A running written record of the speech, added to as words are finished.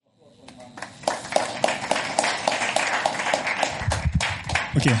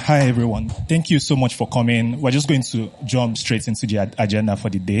Okay, hi everyone. Thank you so much for coming. We're just going to jump straight into the agenda for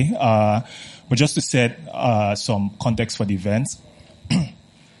the day. But just to set some context for the event.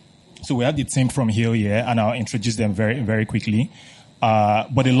 So we have the team from Yale here, and I'll introduce them very, very quickly.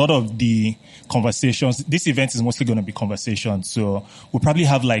 But a lot of the conversations, this event is mostly going to be conversations. So we'll probably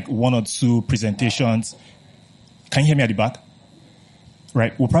have like one or two presentations. Can you hear me at the back?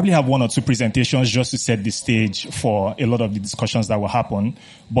 Right. We'll probably have one or two presentations just to set the stage for a lot of the discussions that will happen.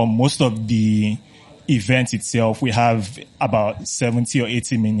 But most of the event itself, we have about 70 or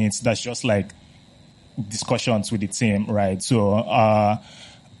 80 minutes. That's just like discussions with the team, right? So,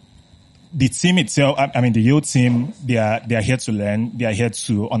 the team itself, the Yale team, they are here to learn. They are here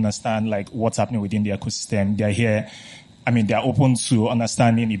to understand like what's happening within the ecosystem. They are here. They are open to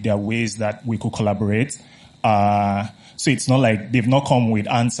understanding if there are ways that we could collaborate. So it's not like they've not come with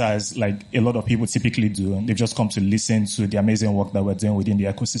answers like a lot of people typically do. They've just come to listen to the amazing work that we're doing within the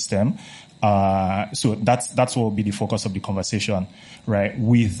ecosystem. So that's what will be the focus of the conversation, right?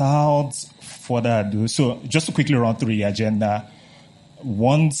 Without further ado, so just to quickly run through the agenda.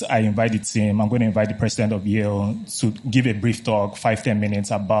 Once I invite the team, I'm going to invite the president of Yale to give a brief talk, 5-10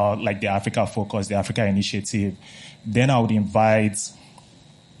 minutes about like the Africa focus, the Africa initiative. Then I would invite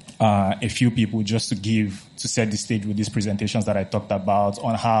a few people just to set the stage with these presentations that I talked about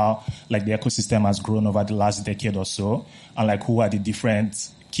on how like the ecosystem has grown over the last decade or so, and like who are the different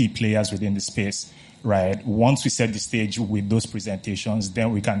key players within the space, right? Once we set the stage with those presentations,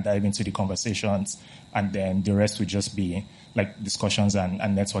 then we can dive into the conversations, and then the rest will just be like discussions and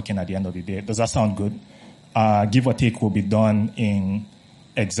networking at the end of the day. Does that sound good? Give or take will be done in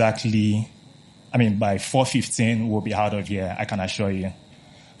exactly, by 4:15 we'll be out of here, I can assure you.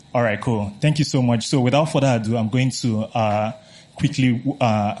 All right, cool. Thank you so much. So without further ado, I'm going to quickly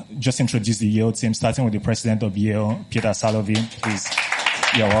just introduce the Yale team, starting with the president of Yale, Peter Salovey. Please,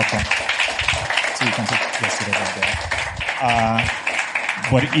 you're welcome. So you can take your seat over there.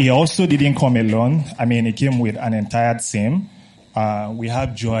 But he also didn't come alone. He came with an entire team. We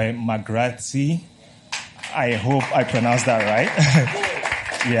have Joy McGrathy. I hope I pronounced that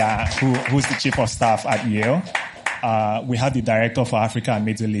right. Yeah, who's the chief of staff at Yale. We have the director for Africa and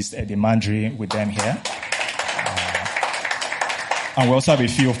Middle East, Eddie Mandry, with them here. And we also have a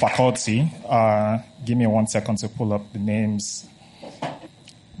few faculty. Give me 1 second to pull up the names.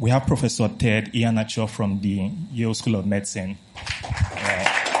 We have Professor Ted Iheanacho from the Yale School of Medicine.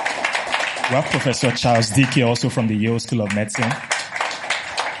 We have Professor Charles Dickey also from the Yale School of Medicine.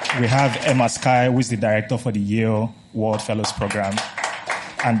 We have Emma Sky, who is the director for the Yale World Fellows Program.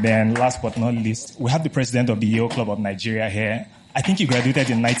 And then last but not least, we have the president of the Yale Club of Nigeria here. I think he graduated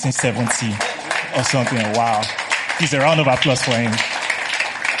in 1970 or something. Wow. Please, a round of applause for him.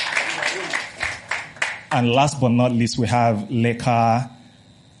 And last but not least, we have Leka.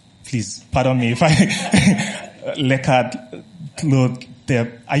 Please, pardon me if I... Leka Claude.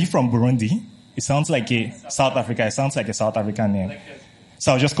 Are you from Burundi? It sounds like a South Africa. It sounds like a South African name.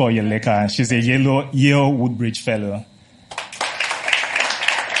 So I'll just call you Leka. And she's a Yale Woodbridge Fellow.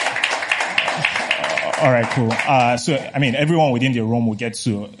 All right, cool. So everyone within the room will get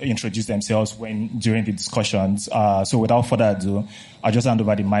to introduce themselves during the discussions. So without further ado, I'll just hand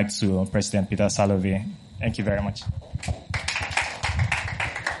over the mic to President Peter Salovey. Thank you very much.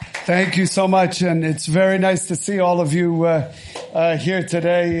 Thank you so much, and it's very nice to see all of you here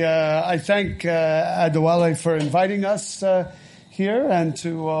today. I thank Adewale for inviting us here, and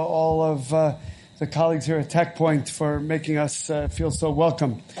to all of the colleagues here at TechPoint for making us feel so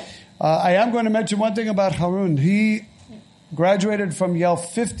welcome. I am going to mention one thing about Haroon. He graduated from Yale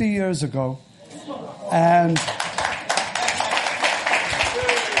 50 years ago, and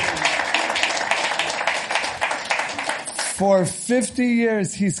for 50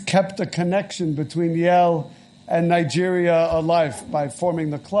 years he's kept a connection between Yale and Nigeria alive by forming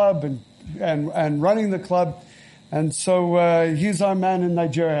the club and running the club. And so he's our man in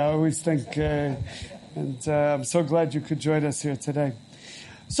Nigeria, I always think. And I'm so glad you could join us here today.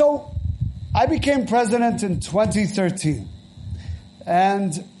 So I became president in 2013.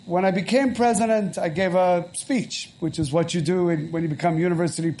 And when I became president, I gave a speech, which is what you do when you become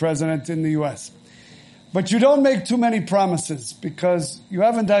university president in the U.S. But you don't make too many promises because you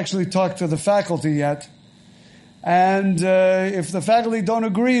haven't actually talked to the faculty yet. And if the faculty don't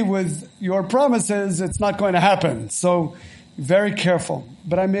agree with your promises, it's not going to happen. So very careful.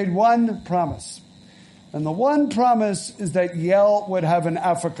 But I made one promise. And the one promise is that Yale would have an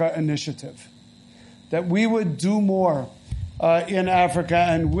Africa initiative, that we would do more in Africa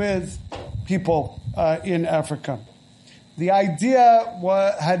and with people in Africa. The idea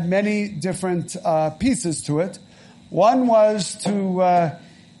had many different pieces to it. One was to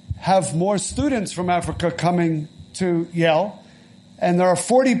have more students from Africa coming to Yale. And there are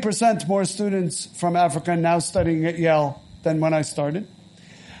 40% more students from Africa now studying at Yale than when I started.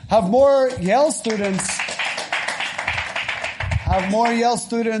 Have more Yale students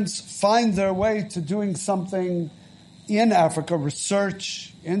find their way to doing something in Africa,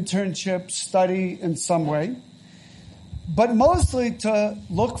 research, internship, study in some way. But mostly to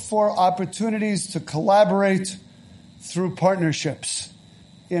look for opportunities to collaborate through partnerships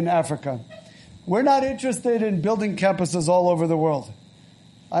in Africa. We're not interested in building campuses all over the world.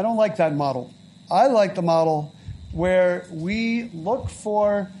 I don't like that model. I like the model where we look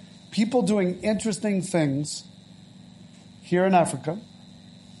for people doing interesting things here in Africa,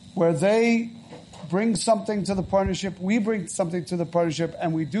 where they bring something to the partnership, we bring something to the partnership,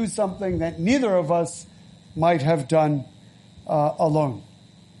 and we do something that neither of us might have done alone.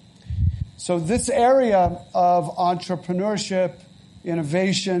 So this area of entrepreneurship,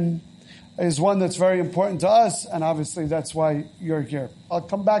 innovation, is one that's very important to us, and obviously that's why you're here. I'll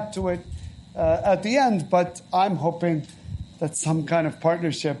come back to it at the end, but I'm hoping that some kind of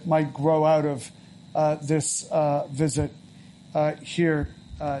partnership might grow out of this visit here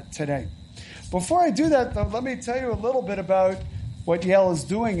today. Before I do that, though, let me tell you a little bit about what Yale is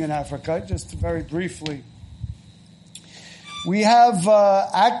doing in Africa, just very briefly. We have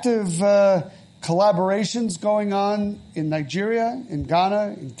active collaborations going on in Nigeria, in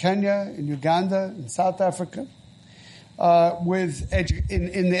Ghana, in Kenya, in Uganda, in South Africa,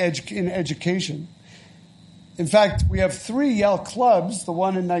 in education. In fact, we have 3 Yale clubs. The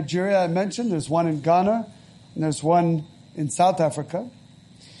one in Nigeria I mentioned. There's one in Ghana, and there's one in South Africa.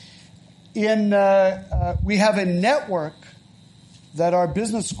 We have a network that our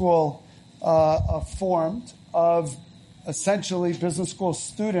business school formed of essentially business school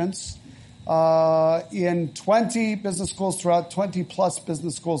students in 20 business schools 20 plus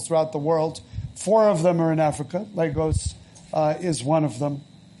business schools throughout the world. 4 of them are in Africa. Lagos is one of them.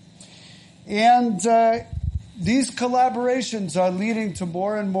 And these collaborations are leading to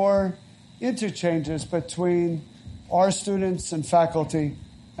more and more interchanges between our students and faculty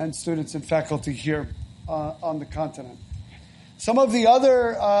here on the continent. Some of the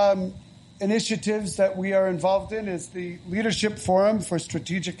other initiatives that we are involved in is the Leadership Forum for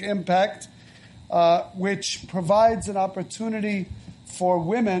Strategic Impact, which provides an opportunity for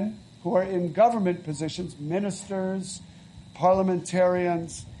women who are in government positions, ministers,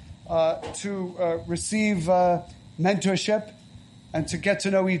 parliamentarians, to receive mentorship and to get to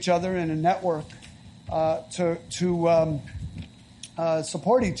know each other in a network, to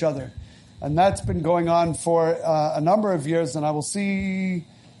support each other. And that's been going on for a number of years, and I will see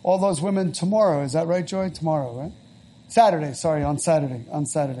all those women tomorrow. Is that right, Joy? Tomorrow, right? On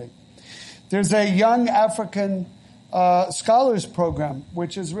Saturday. There's a Young African Scholars Program,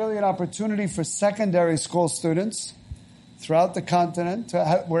 which is really an opportunity for secondary school students throughout the continent.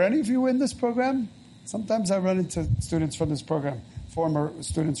 Were any of you in this program? Sometimes I run into students from this program, former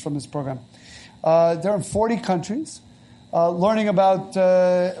students from this program. They're in 40 countries, learning about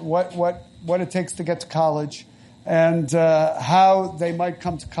what it takes to get to college and how they might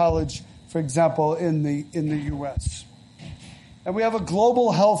come to college, for example, in the U.S. And we have a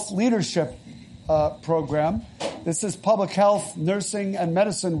global health leadership program. This is public health, nursing, and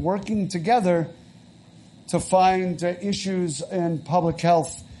medicine working together to find issues in public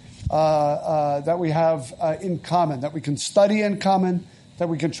health that we have in common, that we can study in common, that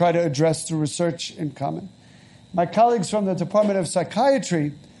we can try to address through research in common. My colleagues from the Department of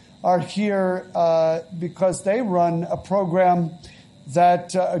Psychiatry are here because they run a program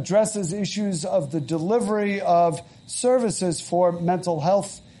that addresses issues of the delivery of services for mental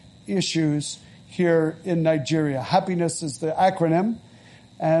health issues here in Nigeria. Happiness is the acronym.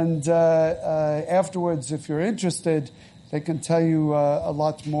 And afterwards, if you're interested, they can tell you a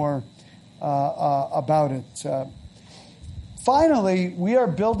lot more about it. Finally, we are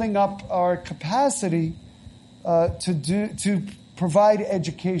building up our capacity to provide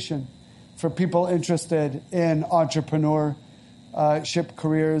education for people interested in entrepreneurship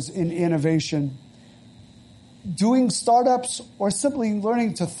careers, in innovation, doing startups, or simply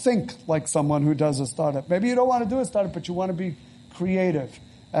learning to think like someone who does a startup. Maybe you don't want to do a startup, but you want to be creative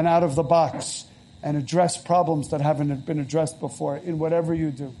and out of the box and address problems that haven't been addressed before in whatever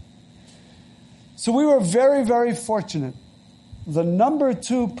you do. So we were very, very fortunate. The number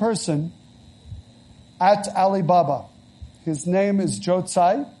 2 person at Alibaba, his name is Joe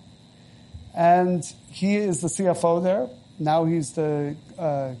Tsai, and he is the CFO there. Now he's the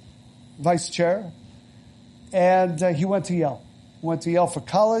vice chair. And he went to Yale. He went to Yale for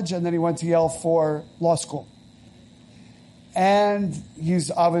college, and then he went to Yale for law school. and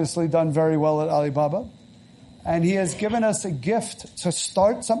he's obviously done very well at Alibaba. And he has given us a gift to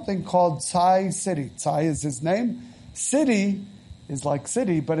start something called Tsai City. Tsai is his name. City is like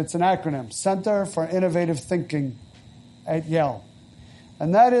city, but it's an acronym. Center for Innovative Thinking at Yale.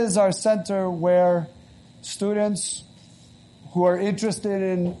 And that is our center where students who are interested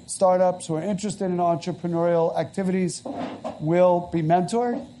in startups, who are interested in entrepreneurial activities, will be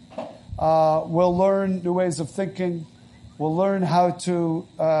mentored, will learn new ways of thinking, will learn how to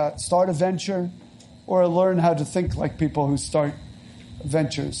start a venture, or learn how to think like people who start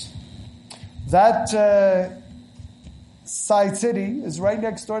ventures. That Tsai City is right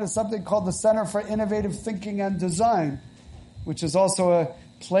next door to something called the Center for Innovative Thinking and Design, which is also a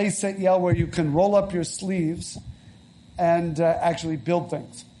place at Yale where you can roll up your sleeves and actually build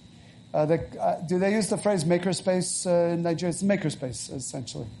things. Do they use the phrase makerspace in Nigeria? It's makerspace,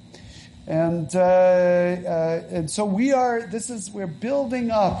 essentially. And so we're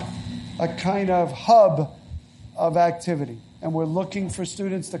building up a kind of hub of activity. And we're looking for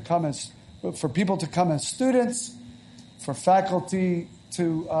for people to come as students, for faculty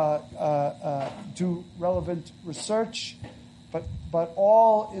to do relevant research, but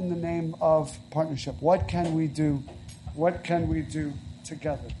all in the name of partnership. What can we do? What can we do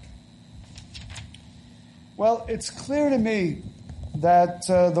together? Well, it's clear to me that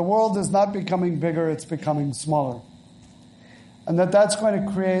the world is not becoming bigger, it's becoming smaller. And that's going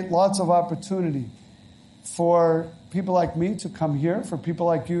to create lots of opportunity for people like me to come here, for people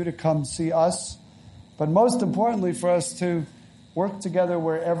like you to come see us, but most importantly for us to work together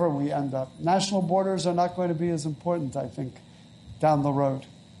wherever we end up. National borders are not going to be as important, I think, down the road.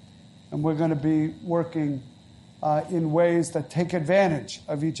 And we're going to be working in ways that take advantage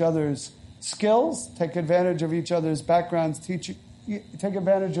of each other's skills, take advantage of each other's backgrounds, take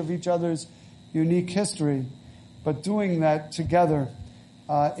advantage of each other's unique history, but doing that together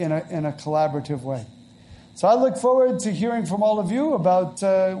in a collaborative way. So I look forward to hearing from all of you about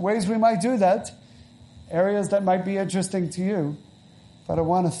ways we might do that, areas that might be interesting to you. But I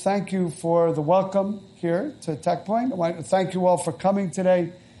want to thank you for the welcome here to TechPoint. I want to thank you all for coming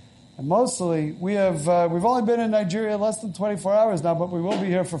today. And mostly, we've only been in Nigeria less than 24 hours now, but we will be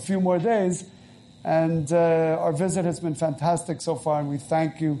here for a few more days. And our visit has been fantastic so far, and we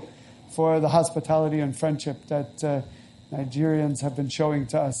thank you for the hospitality and friendship that Nigerians have been showing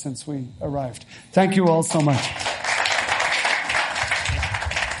to us since we arrived. Thank you all so much.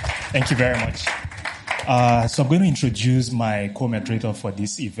 Thank you very much. So I'm going to introduce my co-moderator for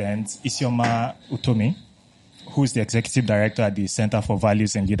this event, Isioma Utomi, who is the Executive Director at the Center for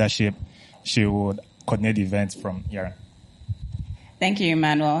Values and Leadership. She would coordinate the event from here. Thank you,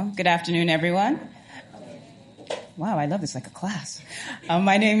 Emmanuel. Good afternoon, everyone. Wow, I love this like a class.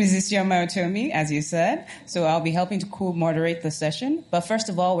 My name is Isioma Utomi, as you said, so I'll be helping to co-moderate the session. But first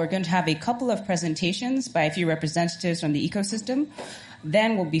of all, we're going to have a couple of presentations by a few representatives from the ecosystem.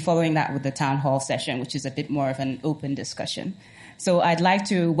 Then we'll be following that with the town hall session, which is a bit more of an open discussion. So I'd like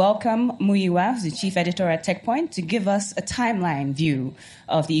to welcome Muyiwa, who's the chief editor at TechPoint, to give us a timeline view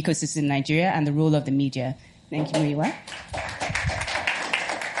of the ecosystem in Nigeria and the role of the media. Thank you, Muyiwa.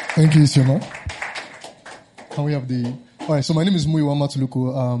 Thank you, Isioma. Can we have all right, so my name is Muyiwa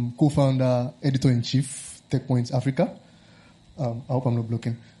Matuluko. I'm co-founder, editor-in-chief, TechPoint Africa. I hope I'm not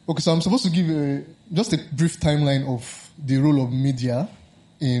blocking. Okay, so I'm supposed to give just a brief timeline of the role of media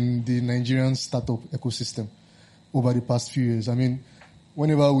in the Nigerian startup ecosystem over the past few years. I mean,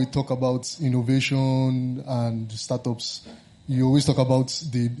 whenever we talk about innovation and startups, you always talk about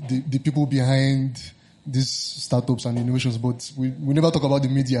the people behind these startups and innovations, but we never talk about the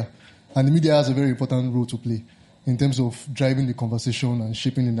media. And the media has a very important role to play in terms of driving the conversation and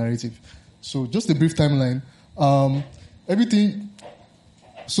shaping the narrative. So just a brief timeline.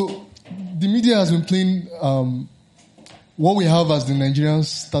 So the media has been playing what we have as the Nigerian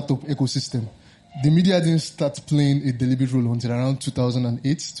startup ecosystem. The media didn't start playing a deliberate role until around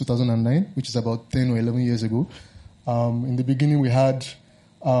 2008, 2009, which is about 10 or 11 years ago. In the beginning, we had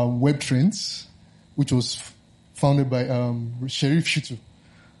Web Trends, which was founded by Sherif Shitu,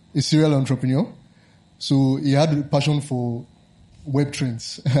 a serial entrepreneur. So he had a passion for web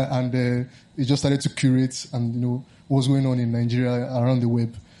trends and he just started to curate and, what's going on in Nigeria around the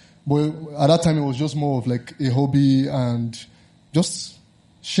web. But at that time, it was just more of like a hobby and just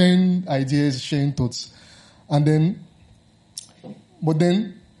sharing ideas, sharing thoughts. But then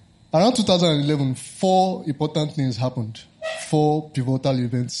around 2011, 4 important things happened. 4 pivotal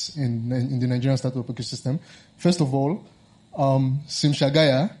events in the Nigerian startup ecosystem. First of all, Sim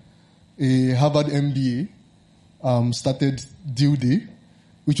Shagaya, a Harvard MBA, started Deal Day,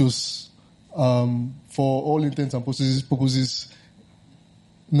 which was for all intents and purposes,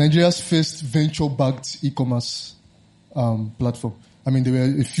 Nigeria's first venture-backed e-commerce platform. I mean, there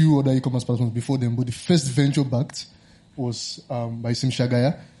were a few other e-commerce platforms before them, but the first venture-backed was by Sim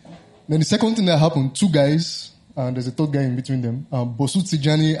Shagaya. Then the second thing that happened, two guys, and there's a third guy in between them, Bosu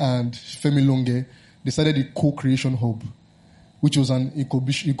Tijani and Femi Longe, they started a co-creation hub, which was an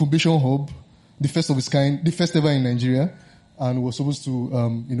incubation hub, the first of its kind, the first ever in Nigeria, and was supposed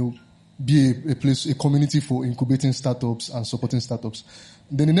to, be a place, a community for incubating startups and supporting startups.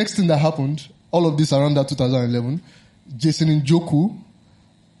 Then the next thing that happened, all of this around that 2011, Jason Njoku,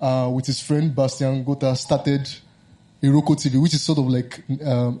 with his friend Bastian Gota, started Iroko TV, which is sort of like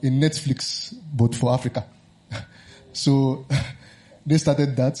a Netflix, but for Africa. So they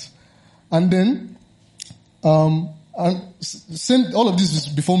started that. And then, all of this was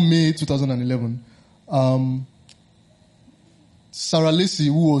before May 2011. Sarah Lacy,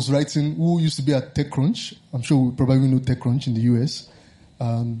 who used to be at TechCrunch, I'm sure we probably know TechCrunch in the US,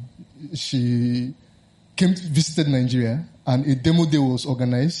 she visited Nigeria, and a demo day was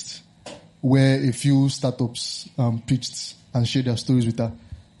organized where a few startups pitched and shared their stories with her.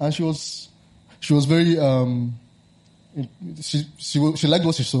 And she was very, she liked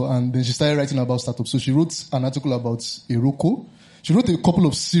what she saw, and then she started writing about startups. So she wrote an article about Iroko. She wrote a couple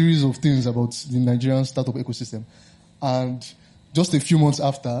of series of things about the Nigerian startup ecosystem. And just a few months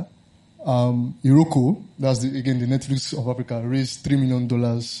after, Iroko, that's again the Netflix of Africa, raised $3 million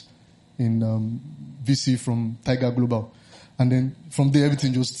in VC from Tiger Global. And then from there,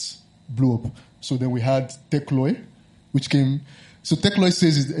 everything just blew up. So then we had TechLoy, which came. So TechLoy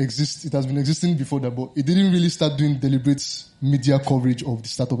says it has been existing before that, but it didn't really start doing deliberate media coverage of the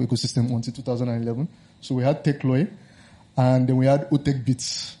startup ecosystem until 2011. So we had TechLoy, and then we had OTech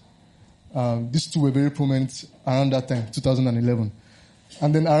Bits. These two were very prominent around that time, 2011.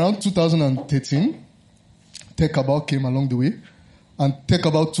 And then around 2013, TechAbout came along the way. And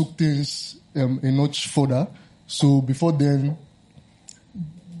TechAbout took things a notch further. So before then,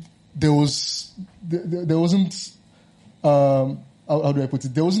 there wasn't, how do I put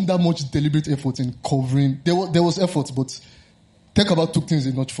it? There wasn't that much deliberate effort in covering. There was effort, but TechAbout took things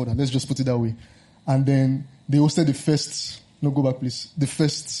a notch further. Let's just put it that way. And then they hosted the first... No, go back, please. The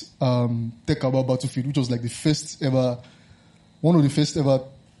first TechAbout Battlefield, which was like one of the first ever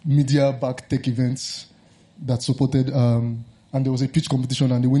media-backed tech events that supported, and there was a pitch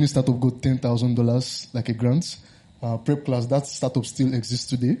competition, and the winning startup got $10,000, like a grant. Prep Class, that startup still exists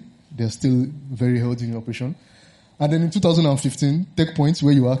today. They're still very healthy in operation. And then in 2015, TechPoint,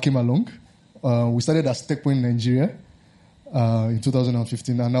 where you are, came along. We started as TechPoint Nigeria in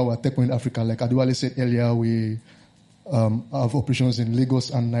 2015, and now we're TechPoint Africa. Like Adewale said earlier, we have operations in Lagos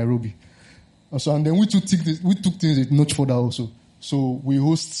and Nairobi. And then we took things a notch further also. So we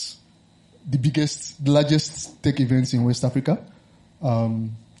host the largest tech events in West Africa.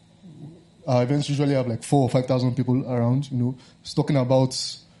 Our events usually have like 4,000 or 5,000 people around, it's talking about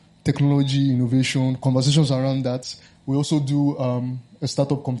technology, innovation, conversations around that. We also do a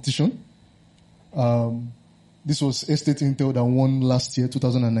startup competition. This was Estate Intel that won last year,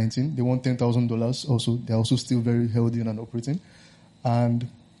 2019. They won $10,000 also. They're also still very healthy and operating. And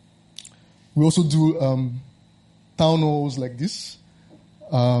we also do town halls like this.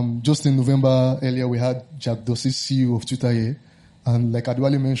 Just in November earlier, we had Jack Dorsey, CEO of Twitter here. And like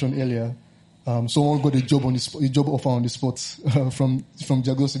Adewale mentioned earlier, someone got a job offer on the spot from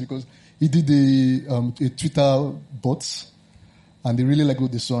Jack Dorsey because he did a Twitter bot, and they really liked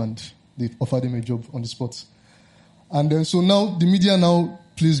what they saw, and they offered him a job on the spot. And then, so now the media now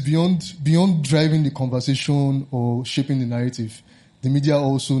plays beyond driving the conversation or shaping the narrative. The media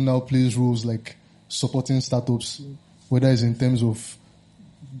also now plays roles like supporting startups, whether it's in terms of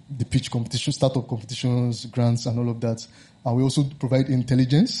the pitch competition, startup competitions, grants, and all of that. And we also provide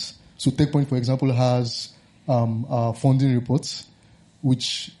intelligence. So TechPoint, for example, has our funding reports,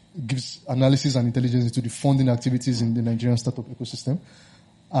 which gives analysis and intelligence into the funding activities in the Nigerian startup ecosystem.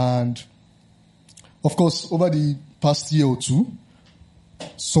 And of course, over the past year or two,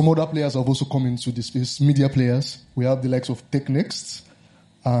 some other players have also come into the space, media players. We have the likes of TechNext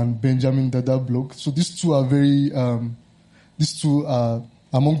and Benjamin Dada Blog. So these two are there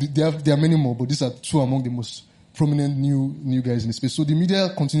are many more, but these are two among the most prominent new guys in the space. So the media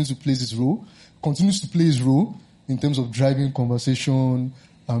continues to play its role in terms of driving conversation,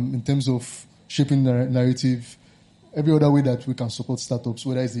 in terms of shaping the narrative, every other way that we can support startups,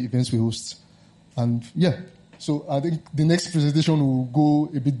 whether it's the events we host. And so I think the next presentation will go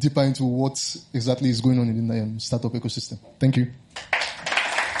a bit deeper into what exactly is going on in the startup ecosystem. Thank you.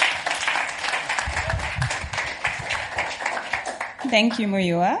 Thank you,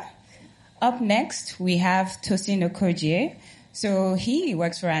 Muyiwa. Up next, we have Tosin Okogie. So he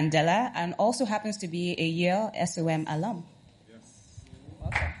works for Andela and also happens to be a Yale SOM alum. Yes.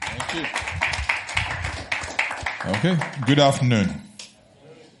 Welcome. Thank you. Okay, good afternoon.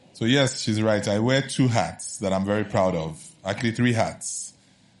 So yes, she's right. I wear 2 hats that I'm very proud of. Actually, 3 hats.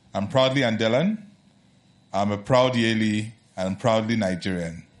 I'm proudly Andelan, I'm a proud Yale, and I'm proudly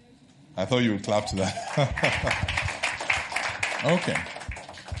Nigerian. I thought you would clap to that. Okay.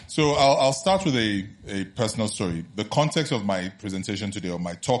 So I'll start with a personal story. The context of my presentation today, or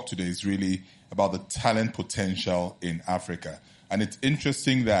my talk today, is really about the talent potential in Africa. And it's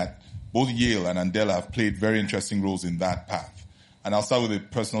interesting that both Yale and Andela have played very interesting roles in that path. And I'll start with a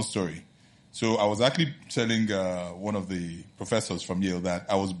personal story. So I was actually telling one of the professors from Yale that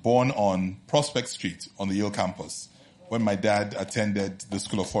I was born on Prospect Street on the Yale campus when my dad attended the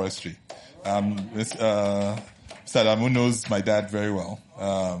School of Forestry. Sadamu knows my dad very well.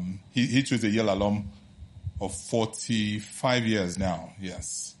 He too is a Yale alum of 45 years now,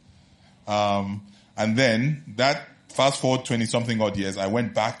 yes. And then that fast forward 20-something odd years, I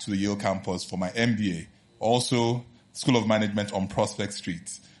went back to the Yale campus for my MBA, also School of Management on Prospect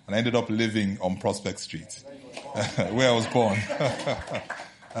Street. And I ended up living on Prospect Street, where I was born.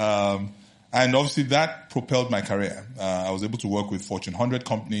 And obviously that propelled my career. I was able to work with Fortune 100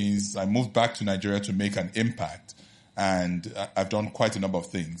 companies. I moved back to Nigeria to make an impact. And I've done quite a number of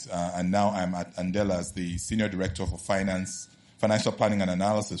things. And now I'm at Andela as the Senior Director for Financial Planning and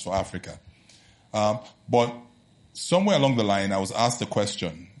Analysis for Africa. But somewhere along the line, I was asked a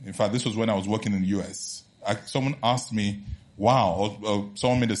question. In fact, this was when I was working in the US. Someone asked me, wow, or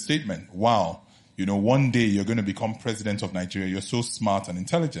someone made a statement, wow, one day you're going to become president of Nigeria. You're so smart and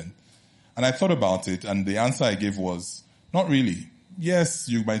intelligent. And I thought about it, and the answer I gave was, not really. Yes,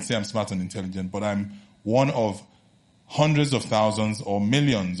 you might say I'm smart and intelligent, but I'm one of hundreds of thousands or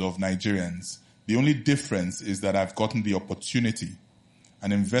millions of Nigerians. The only difference is that I've gotten the opportunity,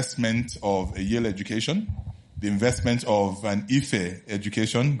 an investment of a Yale education, the investment of an Ife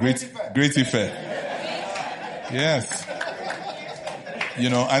education, Great Ife. Yes.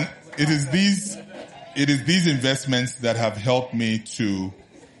 And it is these investments that have helped me to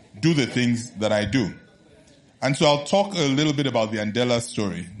do the things that I do. And so I'll talk a little bit about the Andela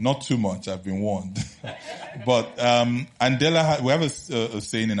story. Not too much, I've been warned. But Andela, we have a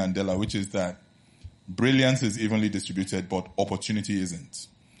saying in Andela, which is that brilliance is evenly distributed, but opportunity isn't.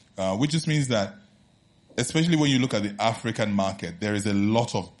 Which just means that, especially when you look at the African market, there is a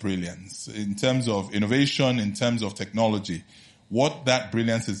lot of brilliance in terms of innovation, in terms of technology. What that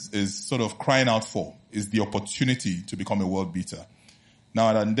brilliance is sort of crying out for is the opportunity to become a world beater. Now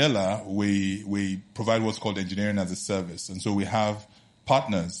at Andela, we provide what's called engineering as a service. And so we have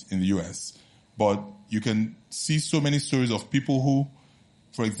partners in the US. But you can see so many stories of people who,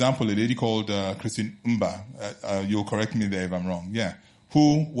 for example, a lady called Christine Mba, you'll correct me there if I'm wrong,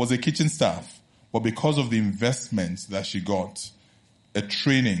 who was a kitchen staff. But because of the investment that she got, a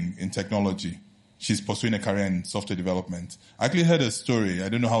training in technology, she's pursuing a career in software development. I actually heard a story, I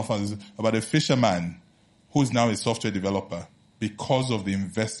don't know how far this is, about a fisherman who is now a software developer because of the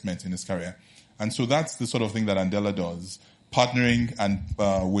investment in his career. And so that's the sort of thing that Andela does, partnering and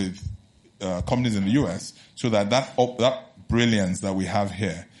with companies in the US, so that brilliance that we have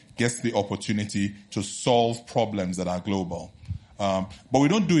here gets the opportunity to solve problems that are global. But we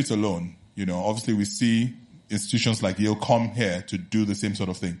don't do it alone. Obviously we see institutions like Yale come here to do the same sort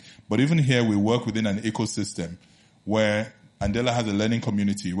of thing. But even here we work within an ecosystem where Andela has a learning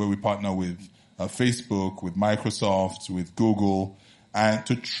community where we partner with Facebook, with Microsoft, with Google, and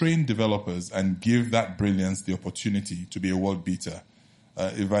to train developers and give that brilliance the opportunity to be a world beater.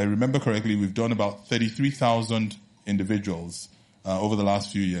 If I remember correctly, we've done about 33,000 individuals over the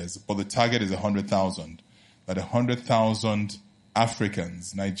last few years, but the target is 100,000. That 100,000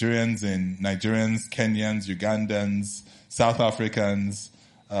 Africans, Nigerians, Kenyans, Ugandans, South Africans,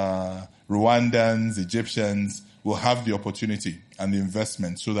 Rwandans, Egyptians will have the opportunity and the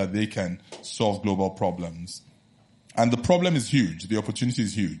investment so that they can solve global problems. And the problem is huge. The opportunity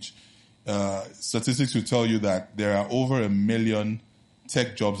is huge. Statistics will tell you that there are over 1 million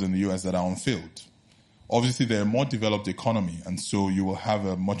tech jobs in the US that are unfilled. Obviously, they're a more developed economy, and so you will have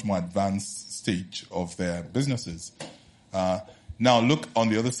a much more advanced stage of their businesses. Now, look on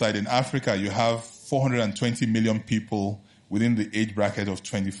the other side. In Africa, you have 420 million people within the age bracket of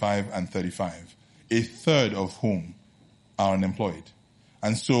 25 and 35, a third of whom are unemployed.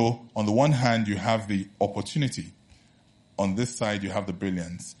 And so, on the one hand, you have the opportunity. On this side, you have the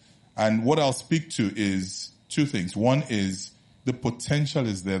brilliance. And what I'll speak to is 2 things. One is the potential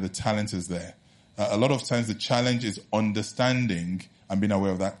is there, the talent is there. A lot of times the challenge is understanding and being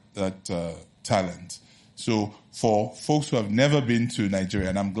aware of that talent. So for folks who have never been to Nigeria,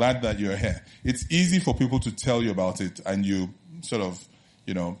 and I'm glad that you're here, it's easy for people to tell you about it and you sort of,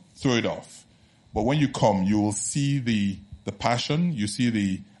 throw it off. But when you come, you will see the passion, you see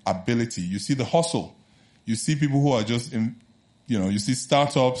the ability, you see the hustle, you see people who are just you see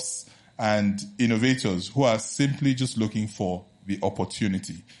startups and innovators who are simply just looking for the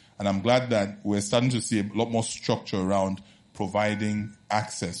opportunity. And I'm glad that we're starting to see a lot more structure around providing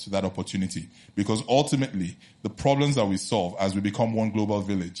access to that opportunity, because ultimately the problems that we solve as we become one global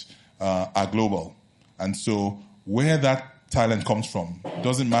village are global. And so where that talent comes from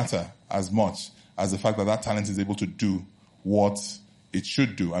doesn't matter as much as the fact that that talent is able to do what it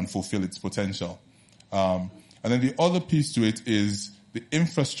should do and fulfill its potential. And then the other piece to it is the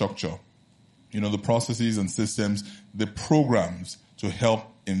infrastructure, the processes and systems, the programs to help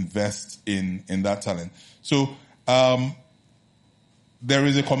invest in that talent. So there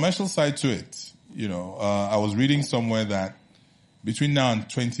is a commercial side to it. I was reading somewhere that between now and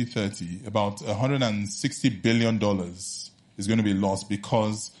 2030, about $160 billion is going to be lost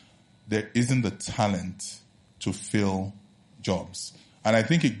because there isn't the talent to fill jobs. And I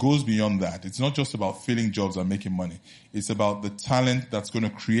think it goes beyond that. It's not just about filling jobs and making money. It's about the talent that's going to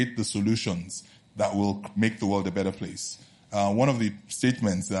create the solutions that will make the world a better place. One of the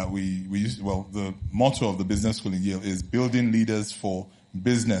statements that we use, the motto of the business school in Yale is building leaders for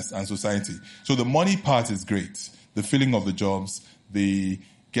business and society. So the money part is great. The filling of the jobs, the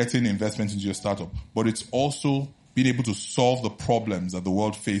getting investment into your startup. But it's also being able to solve the problems that the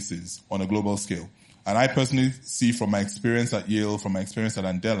world faces on a global scale. And I personally see from my experience at Yale, from my experience at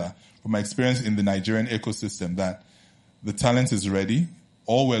Andela, from my experience in the Nigerian ecosystem, that the talent is ready.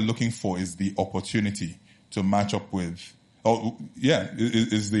 All we're looking for is the opportunity to match up with,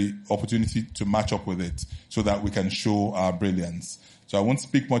 is the opportunity to match up with it so that we can show our brilliance. So I won't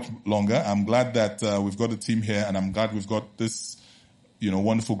speak much longer. I'm glad that we've got a team here, and I'm glad we've got this,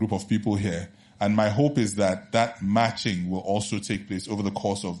 wonderful group of people here. And my hope is that that matching will also take place over the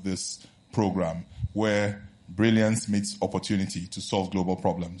course of this program, where brilliance meets opportunity to solve global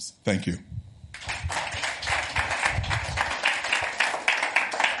problems. Thank you.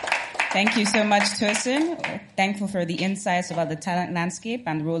 Thank you so much, Tosin. We're thankful for the insights about the talent landscape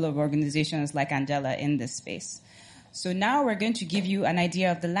and the role of organizations like Andela in this space. So now we're going to give you an idea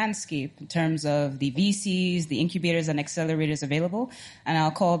of the landscape in terms of the VCs, the incubators and accelerators available, and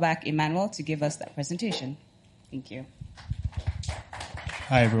I'll call back Emmanuel to give us that presentation. Thank you.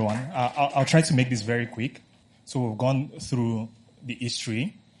 Hi, everyone. I'll try to make this very quick. So we've gone through the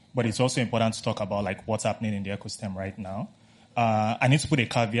history, but it's also important to talk about what's happening in the ecosystem right now. I need to put a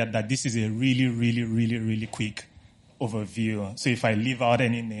caveat that this is a really, really, really, really quick overview. So if I leave out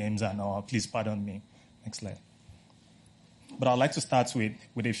any names and all, please pardon me. Next slide. But I'd like to start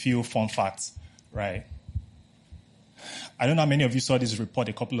with a few fun facts, right? I don't know how many of you saw this report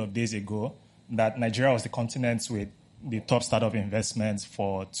a couple of days ago that Nigeria was the continent with the top startup investments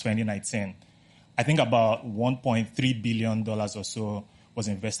for 2019. I think about $1.3 billion or so was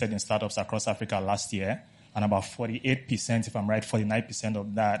invested in startups across Africa last year, and about 48%, if I'm right, 49%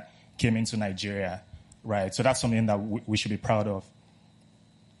 of that came into Nigeria, right? So that's something that we should be proud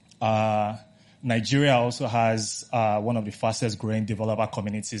of. Nigeria also has one of the fastest growing developer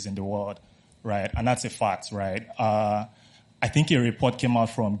communities in the world, right? And that's a fact, right? I think a report came out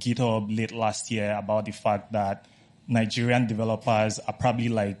from GitHub late last year about the fact that Nigerian developers are probably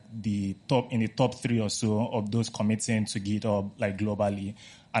in the top 3 or so of those committing to GitHub globally.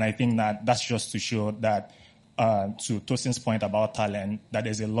 And I think that that's just to show that, to Tosin's point about talent, that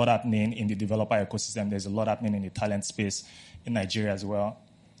there's a lot happening in the developer ecosystem. There's a lot happening in the talent space in Nigeria as well.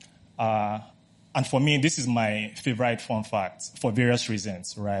 And for me, this is my favorite fun fact for various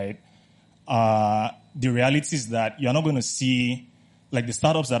reasons, right? The reality is that you're not going to see, the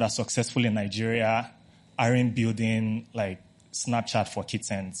startups that are successful in Nigeria aren't building Snapchat for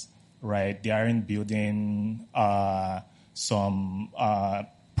kittens, right? They aren't building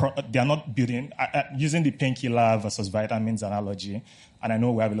they're not building, using the painkiller versus vitamins analogy, and I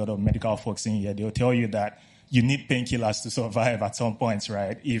know we have a lot of medical folks in here, they'll tell you that you need painkillers to survive at some points,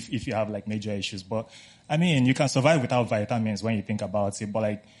 right? If you have major issues. But I mean, you can survive without vitamins when you think about it.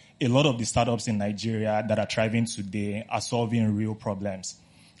 But a lot of the startups in Nigeria that are thriving today are solving real problems,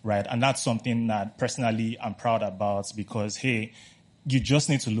 right? And that's something that personally I'm proud about because, hey, you just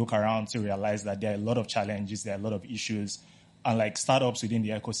need to look around to realize that there are a lot of challenges, there are a lot of issues. And startups within the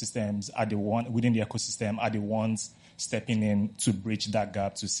ecosystems are the ones stepping in to bridge that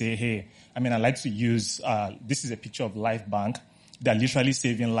gap to say, hey, I like to use, this is a picture of LifeBank. They're literally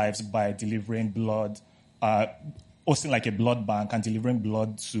saving lives by delivering blood, hosting like a blood bank and delivering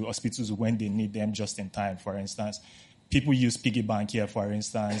blood to hospitals when they need them just in time, for instance. People use piggy bank here, for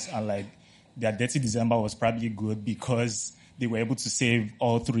instance, and like their Dirty December was probably good because they were able to save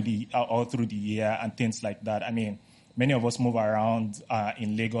all through the year and things like that. I mean, many of us move around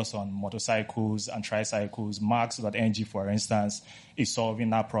in Lagos on motorcycles and tricycles. Marks.ng, for instance, is solving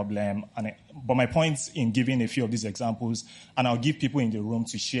that problem. But my point in giving a few of these examples, and I'll give people in the room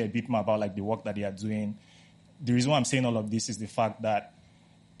to share a bit more about like the work that they are doing. The reason why I'm saying all of this is the fact that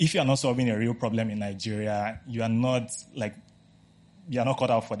if you are not solving a real problem in Nigeria, you are not cut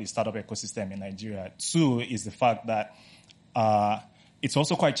out for the startup ecosystem in Nigeria. Two is the fact that it's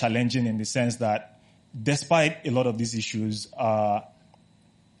also quite challenging in the sense that despite a lot of these issues,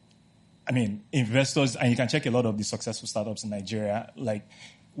 investors, and you can check a lot of the successful startups in Nigeria, like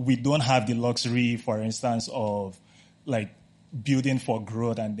we don't have the luxury, for instance, of like building for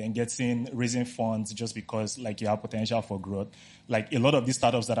growth and then raising funds just because like you have potential for growth. Like a lot of these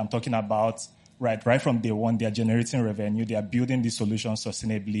startups that I'm talking about, right from day one, they are generating revenue, they are building these solutions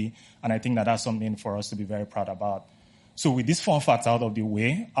sustainably, and I think that that's something for us to be very proud about. So with this fun fact out of the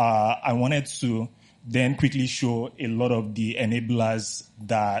way, I wanted to then quickly show a lot of the enablers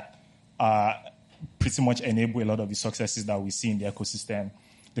that pretty much enable a lot of the successes that we see in the ecosystem.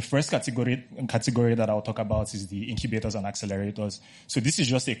 The first category that I'll talk about is the incubators and accelerators. So this is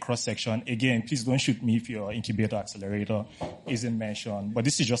just a cross-section. Again, please don't shoot me if your incubator accelerator isn't mentioned, but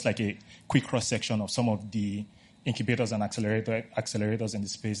this is just like a quick cross-section of some of the incubators and accelerators in the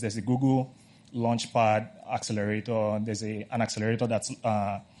space. There's a Google Launchpad accelerator. There's an accelerator that's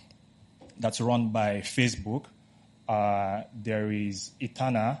run by Facebook. There is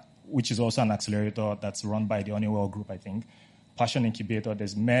Etana, which is also an accelerator that's run by the Honeywell Group, I think. Passion Incubator,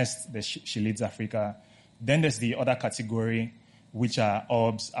 there's MEST, there's She Leads Africa. Then there's the other category, which are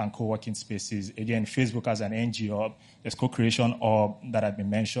hubs and co-working spaces. Again, Facebook has an NG hub. There's Co-Creation Hub that had been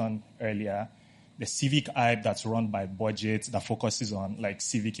mentioned earlier. The Civic Hype that's run by Budget that focuses on like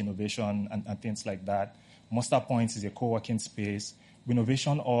civic innovation and things like that. Monster Points is a co-working space.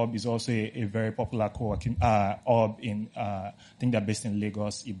 Innovation Hub is also a very popular co-working hub in, I think they're based in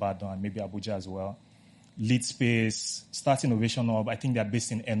Lagos, Ibadan, and maybe Abuja as well. Lead Space, Start Innovation Hub, I think they're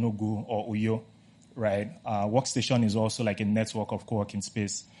based in Enugu or Uyo, right? Workstation is also like a network of co-working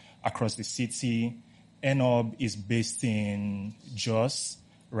space across the city. NHub is based in Jos,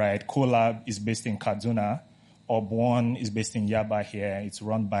 right? Collab is based in Kaduna. Hub1 is based in Yaba here. It's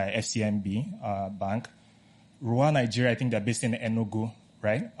run by FCMB Bank. Rua, Nigeria, I think they're based in Enugu,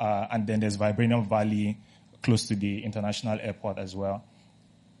 right? And then there's Vibranium Valley close to the international airport as well.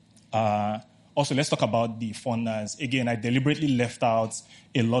 Also, let's talk about the funders. Again, I deliberately left out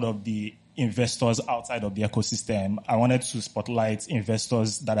a lot of the investors outside of the ecosystem. I wanted to spotlight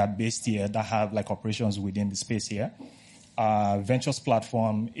investors that are based here, that have like operations within the space here. Ventures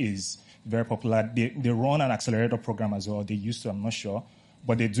platform is very popular. They run an accelerator program as well. They used to, I'm not sure,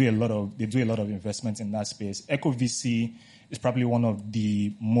 but they do a lot of investments in that space. Echo VC is probably one of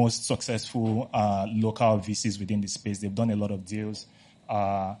the most successful local VCs within the space. They've done a lot of deals.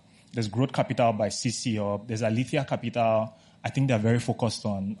 There's Growth Capital by CC Hub. There's Alethea Capital. I think they're very focused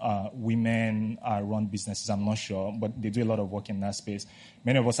on women-run businesses. I'm not sure, but they do a lot of work in that space.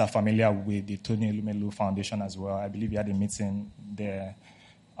 Many of us are familiar with the Tony Elumelu Foundation as well. I believe you had a meeting there.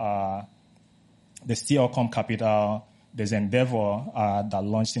 There's Telecom Capital. There's Endeavor that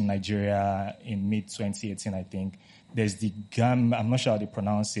launched in Nigeria in mid-2018, I think. There's the GAM, I'm not sure how they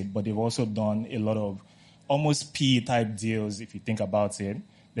pronounce it, but they've also done a lot of almost PE-type deals, if you think about it.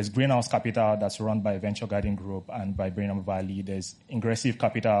 There's Greenhouse Capital that's run by Venture Garden Group and Vibranium Valley. There's Ingressive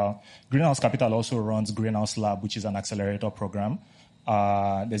Capital. Greenhouse Capital also runs Greenhouse Lab, which is an accelerator program.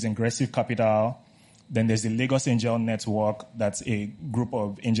 There's Ingressive Capital. Then there's the Lagos Angel Network. That's a group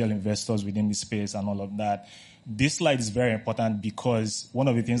of angel investors within the space and all of that. This slide is very important because one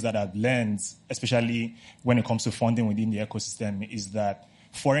of the things that I've learned, especially when it comes to funding within the ecosystem, is that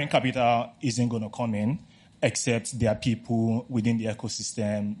foreign capital isn't going to come in except there are people within the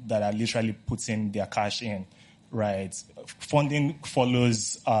ecosystem that are literally putting their cash in, right? Funding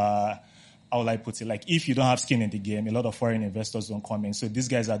follows, how will I put it? Like, if you don't have skin in the game, a lot of foreign investors don't come in. So these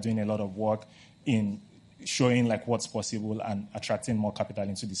guys are doing a lot of work in showing like what's possible and attracting more capital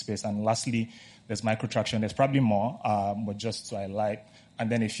into the space. And lastly, there's Microtraction. There's probably more, but just to highlight.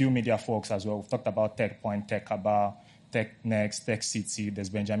 And then a few media folks as well. We've talked about TechPoint, TechCabal, TechNext, TechCity. There's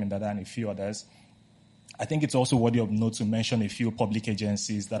Benjamin Dada and a few others. I think it's also worthy of note to mention a few public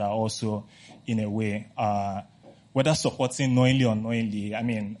agencies that are also, in a way, whether supporting knowingly or unknowingly, I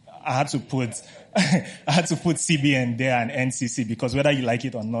mean, I had to put CBN there and NCC because whether you like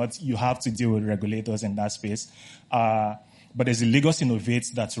it or not, you have to deal with regulators in that space. But there's the Lagos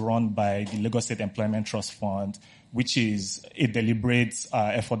Innovates that's run by the Lagos State Employment Trust Fund, which is a deliberate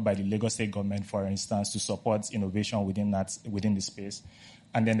effort by the Lagos State government, for instance, to support innovation within the space.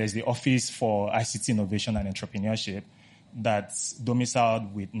 And then there's the Office for ICT Innovation and Entrepreneurship that's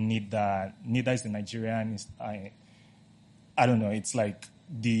domiciled with NIDA. NIDA is the Nigerian, I don't know, it's like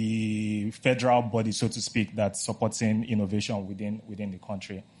the federal body, so to speak, that's supporting innovation within the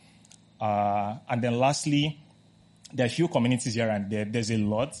country. And then lastly, there are a few communities here and there. There's a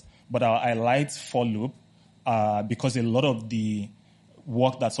lot, but I'll highlight 4Loop because a lot of the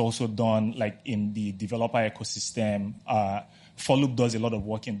work that's also done, like in the developer ecosystem, 4Loop does a lot of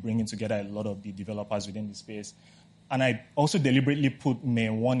work in bringing together a lot of the developers within the space. And I also deliberately put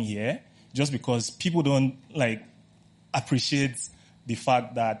May1 here just because people don't appreciate the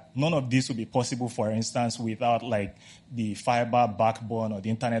fact that none of this would be possible, for instance, without the fiber backbone or the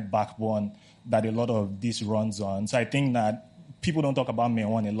internet backbone that a lot of this runs on. So I think that people don't talk about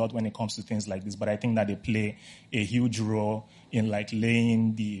May1 a lot when it comes to things like this, but I think that they play a huge role in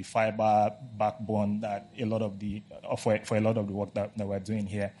laying the fiber backbone that a lot of for a lot of the work that we're doing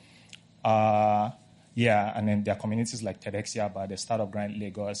here. And then there are communities like TEDx Yaba, the Startup Grind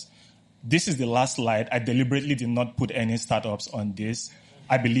Lagos. This is the last slide. I deliberately did not put any startups on this.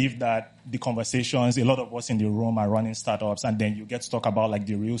 I believe that the conversations, a lot of us in the room are running startups, and then you get to talk about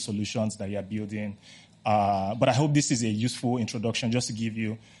the real solutions that you're building. But I hope this is a useful introduction just to give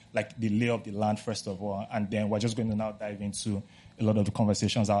you the lay of the land first of all, and then we're just going to now dive into a lot of the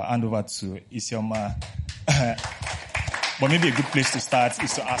conversations. I'll hand over to Isioma. But maybe a good place to start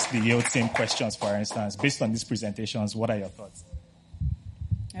is to ask the Yale team questions, for instance. Based on these presentations, what are your thoughts?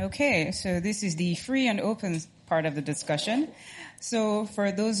 Okay, so this is the free and open part of the discussion. So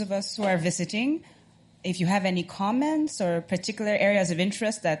for those of us who are visiting, if you have any comments or particular areas of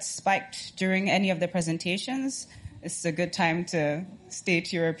interest that spiked during any of the presentations, it's a good time to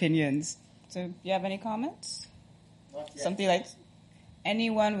state your opinions. So do you have any comments? Something like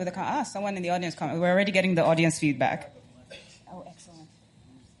anyone with a someone in the audience comment. We're already getting the audience feedback. Oh, excellent.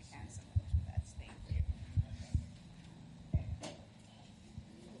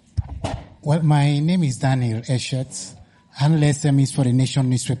 Well, my name is Daniel Eshet, analyst SMEs for the Nation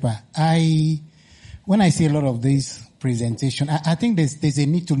newspaper. When I see a lot of these presentations, I think there's a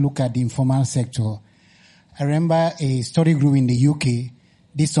need to look at the informal sector. I remember a study group in the UK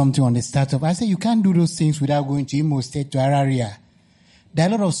did something on the startup. I said, you can't do those things without going to Imo State, to Araria. There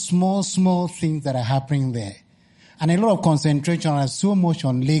are a lot of small things that are happening there. And a lot of concentration and so much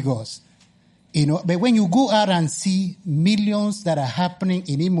on Lagos. But when you go out and see millions that are happening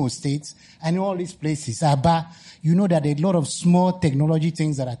in Imo State and all these places, Aba, you know that there are a lot of small technology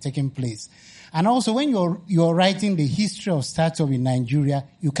things that are taking place. And also when you're writing the history of startup in Nigeria,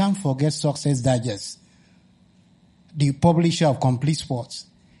 you can't forget Success Digest, the publisher of Complete Sports.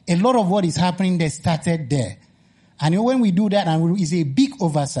 A lot of what is happening there started there. And when we do that, it's a big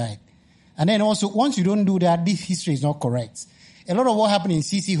oversight. And then also, once you don't do that, this history is not correct. A lot of what happened in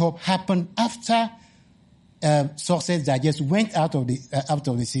CC Hub happened after Success Digest went out of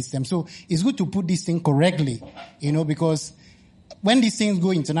the system. So it's good to put this thing correctly, because when these things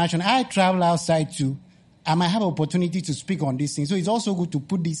go international, I travel outside too. I might have opportunity to speak on these things. So it's also good to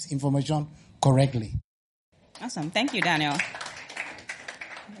put this information correctly. Awesome. Thank you, Daniel.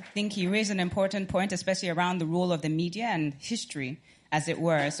 I think you raised an important point, especially around the role of the media and history, as it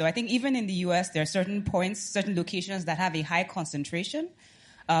were. So I think even in the U.S., there are certain points, certain locations that have a high concentration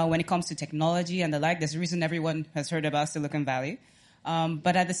when it comes to technology and the like. There's a reason everyone has heard about Silicon Valley.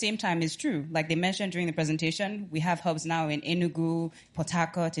 But at the same time, it's true. Like they mentioned during the presentation, we have hubs now in Enugu, Port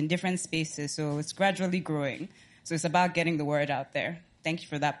Harcourt, in different spaces. So it's gradually growing. So it's about getting the word out there. Thank you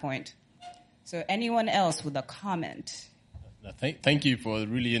for that point. So anyone else with a comment? Thank you for a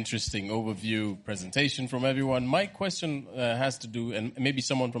really interesting overview presentation from everyone. My question has to do, and maybe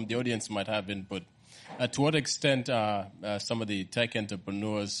someone from the audience might have input, to what extent are some of the tech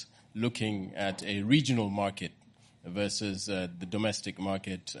entrepreneurs looking at a regional market versus the domestic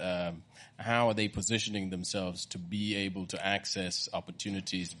market? How are they positioning themselves to be able to access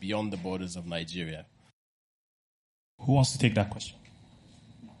opportunities beyond the borders of Nigeria? Who wants to take that question?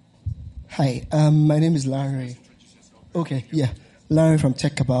 Hi, my name is Larry. Okay, yeah, Larry from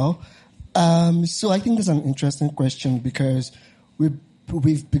Tech Cabal. So I think this is an interesting question because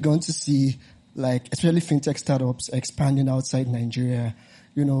we've begun to see, especially fintech startups expanding outside Nigeria.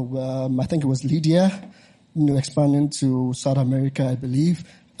 I think it was Lydia, expanding to South America, I believe.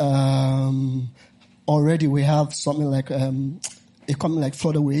 already we have something like a company like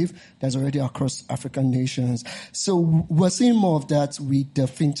Flutterwave that's already across African nations. So we're seeing more of that with the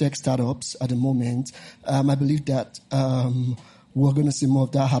fintech startups at the moment. I believe that we're going to see more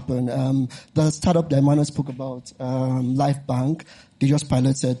of that happen. The startup that Emmanuel spoke about, LifeBank, they just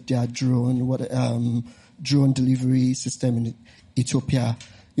piloted their drone delivery system in Ethiopia.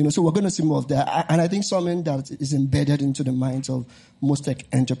 So we're going to see more of that. And I think something that is embedded into the minds of most tech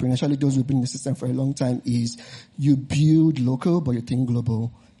entrepreneurs, especially those who've been in the system for a long time, is you build local, but you think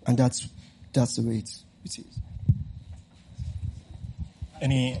global. And that's the way it is.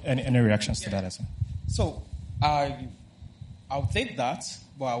 Any reactions to that, Asa? So I'll take that,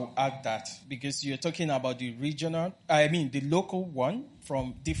 but I'll add that because you're talking about the local one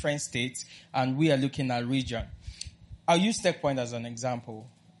from different states, and we are looking at region. I'll use TechPoint as an example.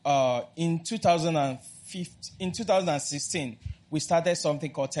 In 2016, we started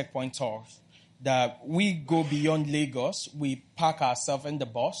something called TechPoint Tours. That we go beyond Lagos. We pack ourselves in the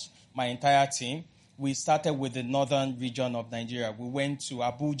bus, my entire team. We started with the northern region of Nigeria. We went to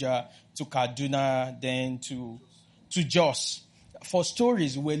Abuja, to Kaduna, then to Jos. For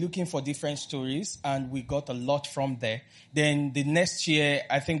stories, we were looking for different stories, and we got a lot from there. Then the next year,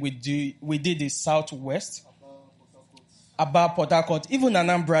 I think we did the Southwest. About Port Harcourt, even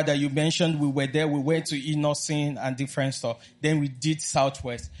Anambra that you mentioned, we were there. We went to Inosin and different stuff. Then we did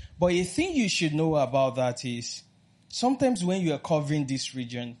Southwest. But a thing you should know about that is sometimes when you are covering this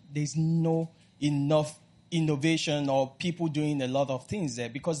region, there's no enough innovation or people doing a lot of things there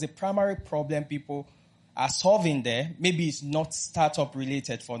because the primary problem people are solving there, maybe it's not startup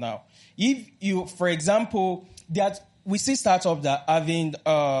related for now. If you, for example, we see startups that having,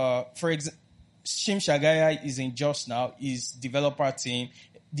 Shim Shagaya is in Jos now, is developer team,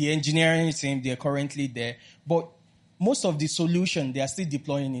 the engineering team, they're currently there. But most of the solution, they are still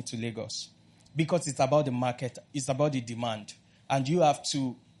deploying it to Lagos because it's about the market, it's about the demand. And you have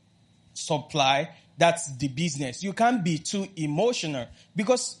to supply, that's the business. You can't be too emotional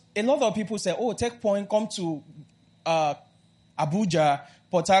because a lot of people say, TechPoint, come to Abuja,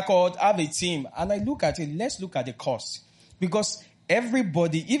 Port Harcourt, have a team. And I look at it, let's look at the cost. Because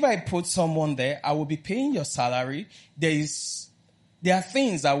everybody, if I put someone there, I will be paying your salary. There are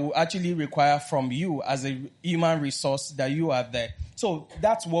things I will actually require from you as a human resource that you are there. So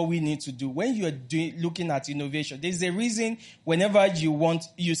that's what we need to do. When you are looking at innovation, there's a reason whenever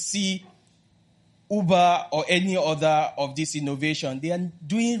you see Uber or any other of this innovation, they are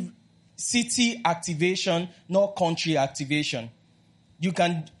doing city activation, not country activation. You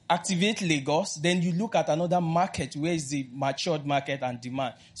can activate Lagos, then you look at another market where is the matured market and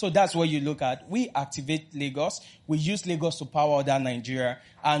demand. So that's what you look at. We activate Lagos. We use Lagos to power other Nigeria,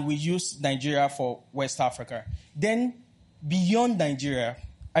 and we use Nigeria for West Africa. Then beyond Nigeria,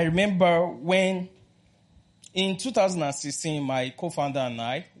 I remember when in 2016, my co-founder and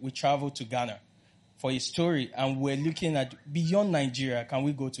I, we traveled to Ghana for a story, and we're looking at beyond Nigeria, can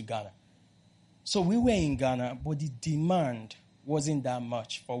we go to Ghana? So we were in Ghana, but the demand wasn't that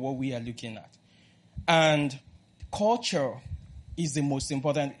much for what we are looking at. And culture is the most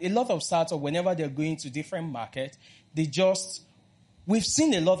important. A lot of startups, whenever they're going to different markets, we've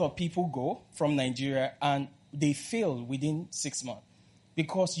seen a lot of people go from Nigeria and they fail within 6 months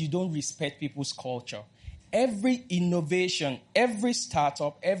because you don't respect people's culture. Every innovation, every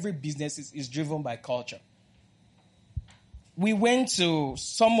startup, every business is driven by culture. We went to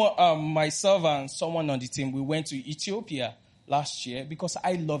myself and someone on the team, we went to Ethiopia last year because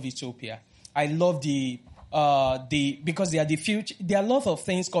I love Ethiopia. I love because they are the future. There are a lot of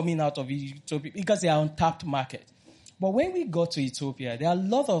things coming out of Ethiopia because they are untapped market. But when we got to Ethiopia, there are a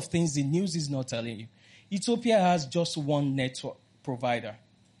lot of things the news is not telling you. Ethiopia has just one network provider.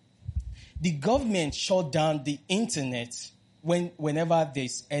 The government shut down the internet whenever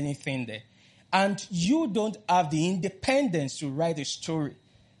there's anything there. And you don't have the independence to write a story.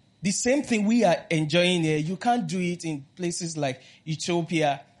 The same thing we are enjoying here, you can't do it in places like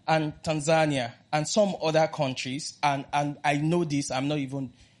Ethiopia and Tanzania and some other countries. And I know this, I'm not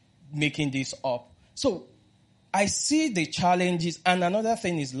even making this up. So I see the challenges. And another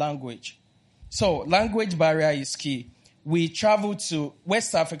thing is language. So language barrier is key. We traveled to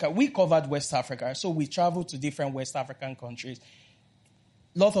West Africa. We covered West Africa. So we traveled to different West African countries.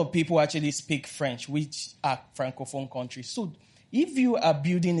 A lot of people actually speak French, which are Francophone countries. So if you are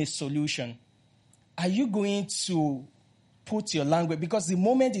building a solution, are you going to put your language? Because the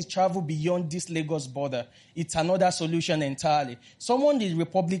moment you travel beyond this Lagos border, it's another solution entirely. Someone in the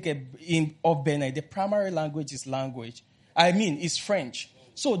Republic of Benin, the primary language is French.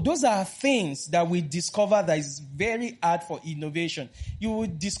 So those are things that we discover that is very hard for innovation. You will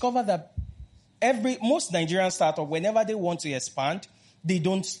discover that most Nigerian startups, whenever they want to expand, they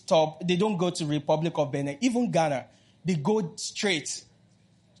don't go to Republic of Benin, even Ghana. They go straight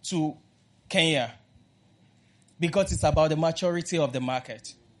to Kenya because it's about the maturity of the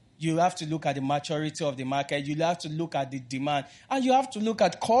market. You have to look at the maturity of the market. You have to look at the demand. And you have to look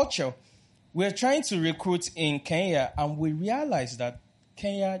at culture. We're trying to recruit in Kenya, and we realize that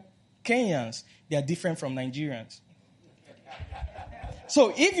Kenyans, they are different from Nigerians.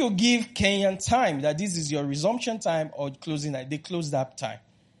 So if you give Kenyan time, that this is your resumption time or closing time, they close that time.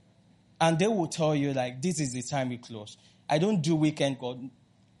 And they will tell you, like, this is the time we close. I don't do weekend call.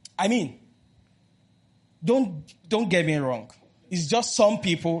 I mean, don't get me wrong. It's just some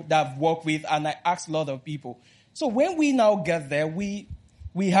people that I've worked with, and I ask a lot of people. So when we now get there, we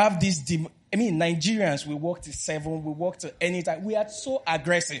have this, Nigerians, we work till 7, we work till any time. We are so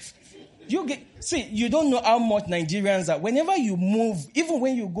aggressive. You don't know how much Nigerians are. Whenever you move, even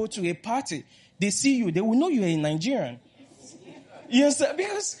when you go to a party, they see you, they will know you're a Nigerian. You understand?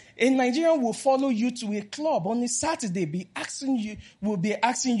 Because a Nigerian will follow you to a club on a Saturday, will be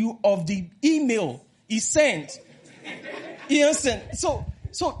asking you of the email he sent. You understand? So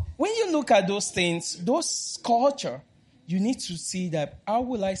when you look at those things, those culture, you need to see that how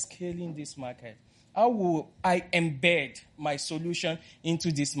will I scale in this market? How will I embed my solution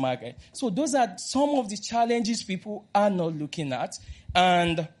into this market? So those are some of the challenges people are not looking at.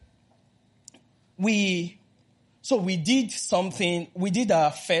 And we did something. We did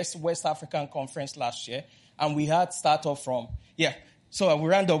our first West African conference last year, and we had startup from, So I will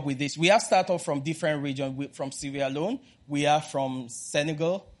round up with this. We have startup from different regions, from Sierra Leone. We are from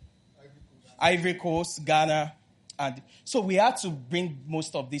Senegal, Ivory Coast, Ghana. And so we had to bring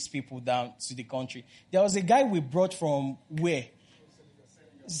most of these people down to the country. There was a guy we brought from where?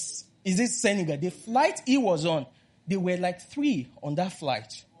 Is it Senegal? The flight he was on, there were like 3 on that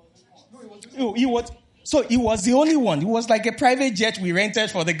flight. No, he was the only one. It was like a private jet we rented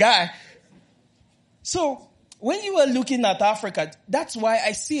for the guy. So when you are looking at Africa, that's why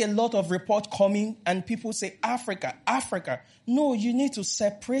I see a lot of reports coming and people say, Africa. No, you need to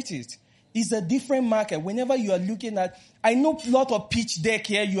separate it. It's a different market. Whenever you are looking at, I know a lot of pitch deck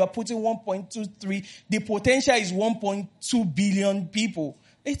here, you are putting 1.23. The potential is 1.2 billion people.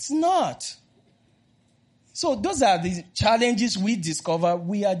 It's not. So those are the challenges we discover.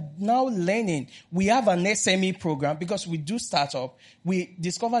 We are now learning. We have an SME program because we do startup. We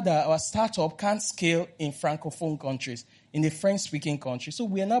discovered that our startup can't scale in Francophone countries, in the French-speaking countries. So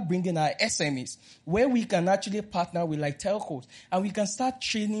we are now bringing our SMEs where we can actually partner with like telcos and we can start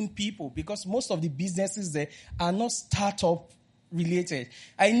training people because most of the businesses there are not startup related.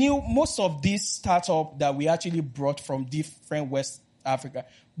 I knew most of these startup that we actually brought from different West Africa,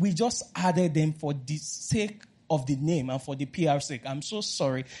 we just added them for the sake of the name and for the PR sake. I'm so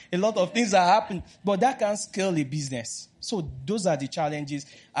sorry. A lot of things are happening, but that can scale a business. So those are the challenges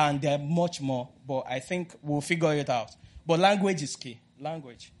and there are much more, but I think we'll figure it out. But language is key.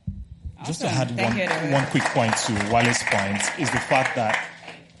 Language. Awesome. Just to add one quick point to Wale's point is the fact that,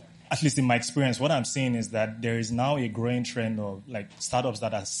 at least in my experience, what I'm seeing is that there is now a growing trend of like startups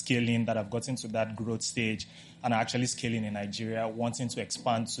that are scaling, that have gotten to that growth stage and are actually scaling in Nigeria, wanting to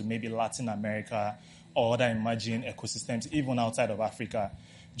expand to maybe Latin America or other emerging ecosystems, even outside of Africa.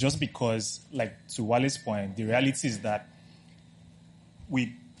 Just because, like to Wale's point, the reality is that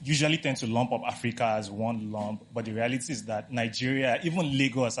we usually tend to lump up Africa as one lump, but the reality is that Nigeria, even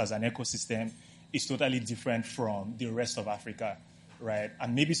Lagos as an ecosystem, is totally different from the rest of Africa, right?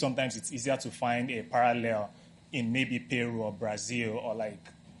 And maybe sometimes it's easier to find a parallel in maybe Peru or Brazil or like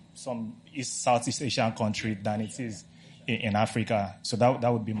some Southeast Asian country than it is in Africa. So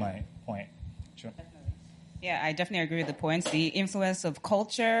that would be my point. Sure. Yeah, I definitely agree with the points. The influence of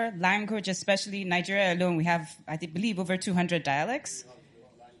culture, language, especially Nigeria alone, we have, I believe, over 200 dialects.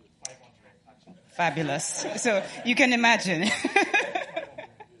 Fabulous. So you can imagine.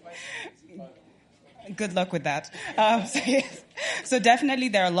 Good luck with that. So definitely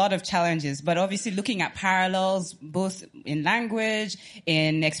there are a lot of challenges, but obviously looking at parallels, both in language,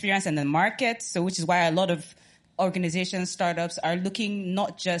 in experience and the market. So which is why a lot of organizations, startups are looking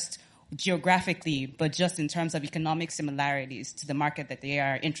not just geographically, but just in terms of economic similarities to the market that they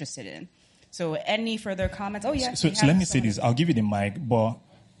are interested in. So any further comments? Oh, yeah. So let me say this. I'll give you the mic, but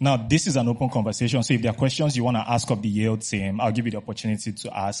now this is an open conversation. So if there are questions you want to ask of the Yale team, I'll give you the opportunity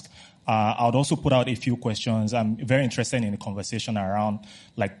to ask. I would also put out a few questions. I'm very interested in the conversation around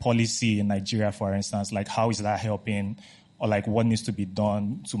like policy in Nigeria, for instance, like how is that helping or like what needs to be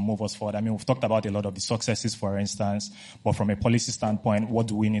done to move us forward? I mean, we've talked about a lot of the successes, for instance, but from a policy standpoint, what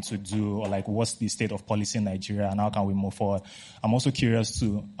do we need to do, or like what's the state of policy in Nigeria and how can we move forward? I'm also curious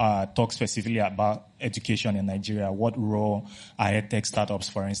to talk specifically about education in Nigeria. What role are edtech startups,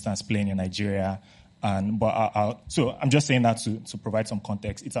 for instance, playing in Nigeria? So I'm just saying that to provide some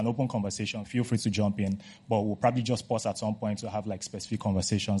context. It's an open conversation. Feel free to jump in, but we'll probably just pause at some point to have like specific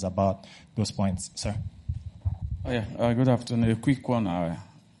conversations about those points. Sir. Oh, yeah. Good afternoon. A quick one.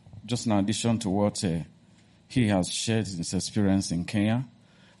 Just in addition to what he has shared his experience in Kenya.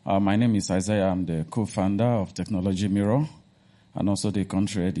 My name is Isaiah. I'm the co-founder of Technology Mirror and also the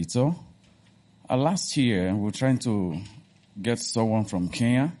country editor. Last year, we were trying to get someone from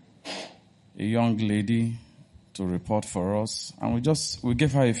Kenya, a young lady, to report for us. And we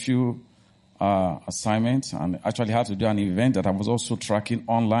gave her a few assignments and actually had to do an event that I was also tracking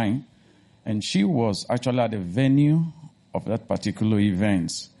online. And she was actually at the venue of that particular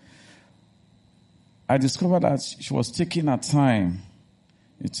event. I discovered that she was taking her time.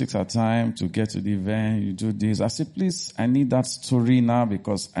 It takes her time to get to the event. You do this. I said, please, I need that story now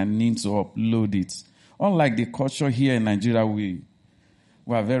because I need to upload it. Unlike the culture here in Nigeria, we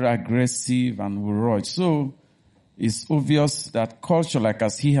are very aggressive and we rush. So it's obvious that culture, like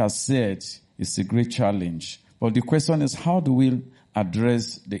as he has said, is a great challenge. But the question is, how do we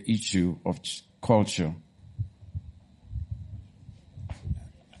address the issue of culture?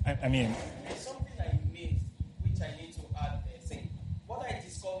 I mean, there's something I missed, which I need to add there. What I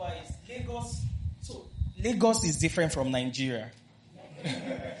discovered is Lagos. So Lagos is different from Nigeria.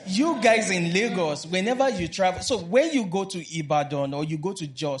 You guys in Lagos, whenever you travel, so when you go to Ibadan or you go to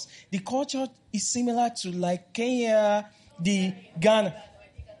Jos, the culture is similar to like Kenya, the Ghana.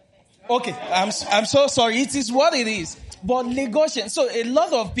 Okay, I'm so sorry. It is what it is. But Lagosian, so a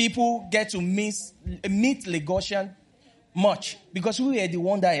lot of people get to meet Lagosian much because we are the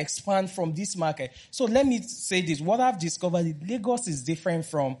one that expand from this market. So let me say this. What I've discovered is Lagos is different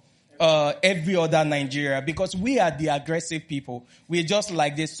from every other Nigeria because we are the aggressive people. We're just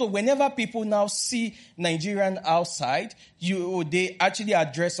like this. So whenever people now see Nigerian outside, they actually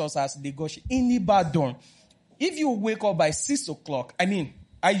address us as Lagosian. In Ibadan, if you wake up by 6 o'clock,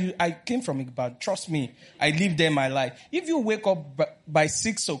 I came from Ibadan. Trust me, I lived there my life. If you wake up by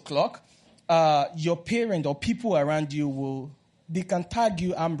 6 o'clock, your parent or people around you they can tag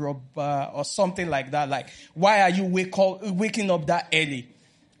you armed robber or something like that. Like, why are you waking up that early?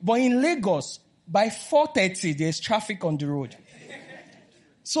 But in Lagos, by 4:30, there's traffic on the road.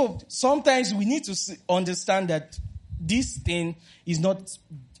 So sometimes we need to understand that this thing is not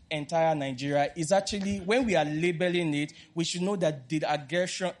entire Nigeria. Is actually, when we are labeling it, we should know that the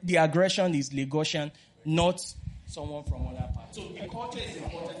aggression is Lagosian, not someone from other parts. So the culture is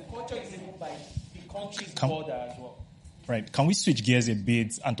important. The culture is even by the country's border as well. Right. Can we switch gears a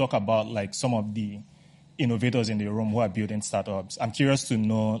bit and talk about like some of the innovators in the room who are building startups? I'm curious to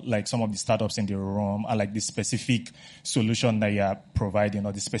know like some of the startups in the room and like the specific solution that you are providing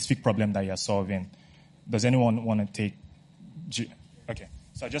or the specific problem that you're solving. Does anyone want to take? Okay.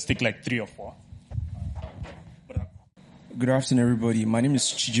 So I'll just take like 3 or 4. Good afternoon, everybody. My name is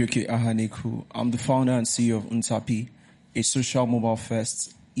Chijioke Ahaneku. I'm the founder and CEO of Untapi, a social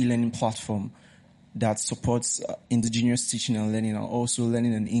mobile-first e-learning platform that supports indigenous teaching and learning and also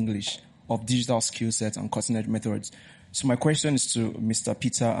learning in English of digital skill sets and cutting-edge methods. So my question is to Mr.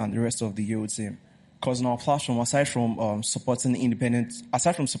 Peter and the rest of the Yale team. Because in our platform, aside from supporting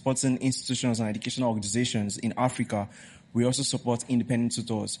institutions and educational organizations in Africa, we also support independent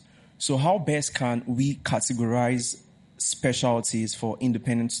tutors. So how best can we categorize specialties for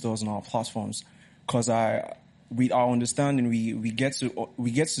independent tutors on our platforms? Because with our understanding, we get to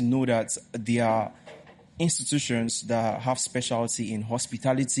know that there are institutions that have specialty in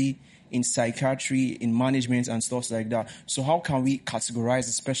hospitality, in psychiatry, in management, and stuff like that. So how can we categorize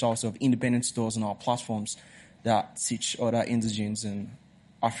the specialty of independent tutors on our platforms that teach other indigenes in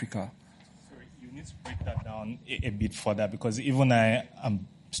Africa? Sorry, you need to break that down a bit further because even I am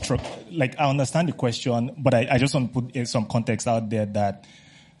struck. Like, I understand the question, but I just want to put some context out there that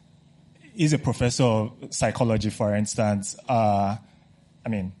he's a professor of psychology, for instance.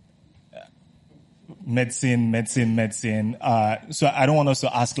 Medicine. So I don't want us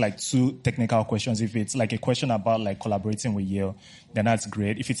to ask like too technical questions. If it's like a question about like collaborating with Yale, then that's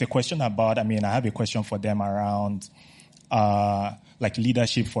great. If it's a question about, I have a question for them around like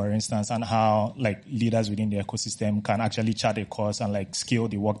leadership, for instance, and how like leaders within the ecosystem can actually chart a course and like scale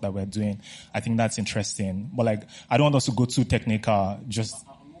the work that we're doing. I think that's interesting. But like, I don't want us to go too technical.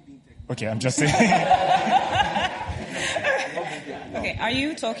 Okay, I'm just saying. Okay, Are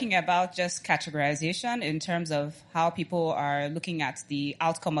you talking about just categorization in terms of how people are looking at the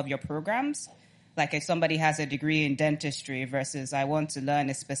outcome of your programs? Like if somebody has a degree in dentistry versus I want to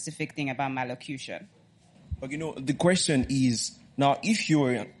learn a specific thing about malocution? But the question is, now if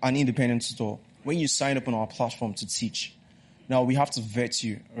you're an independent tutor, when you sign up on our platform to teach, now we have to vet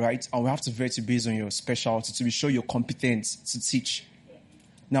you, right? And we have to vet you based on your specialty to be sure you're competent to teach.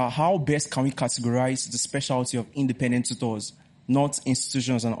 Now, how best can we categorize the specialty of independent tutors, not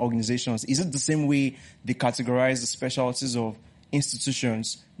institutions and organizations? Is it the same way they categorize the specialties of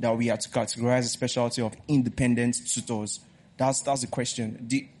institutions that we have to categorize the specialty of independent tutors? That's the question.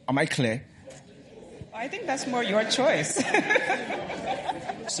 Am I clear? I think that's more your choice.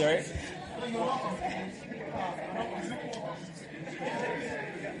 Sorry?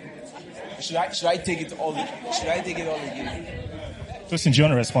 Should I take it all again? Justin, do you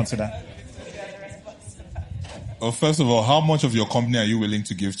want to respond to that? Well, first of all, how much of your company are you willing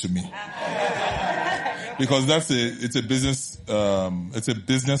to give to me? Because it's a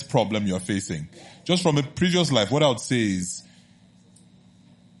business problem you're facing. Just from a previous life, what I would say is,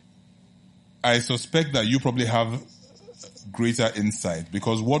 I suspect that you probably have greater insight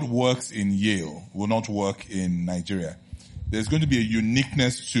because what works in Yale will not work in Nigeria. There's going to be a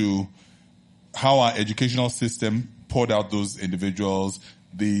uniqueness to how our educational system poured out those individuals,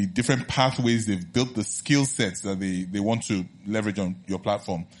 the different pathways they've built, the skill sets that they want to leverage on your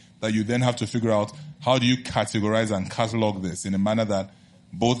platform, that you then have to figure out how do you categorize and catalog this in a manner that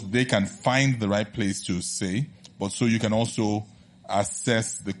both they can find the right place to say, but so you can also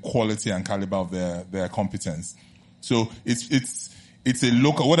assess the quality and caliber of their competence. So it's a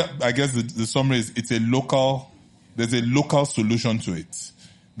local, what I guess the summary is, there's a local solution to it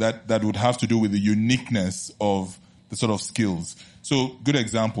that would have to do with the uniqueness of the sort of skills. So, good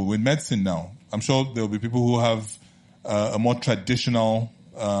example, with medicine now, I'm sure there will be people who have a more traditional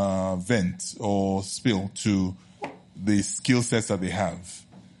vent or spill to the skill sets that they have.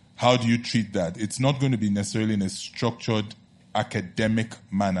 How do you treat that? It's not going to be necessarily in a structured academic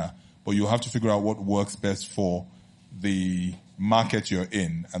manner, but you have to figure out what works best for the market you're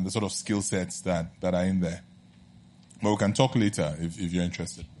in and the sort of skill sets that are in there. But we can talk later if you're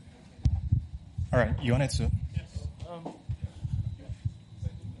interested. All right, you wanted to?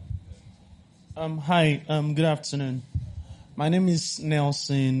 Hi, good afternoon. My name is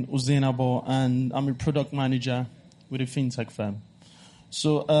Nelson Uzenabo, and I'm a product manager with a fintech firm.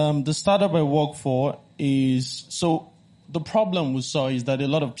 So the startup I work for the problem we saw is that a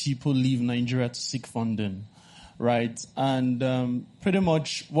lot of people leave Nigeria to seek funding, right? And pretty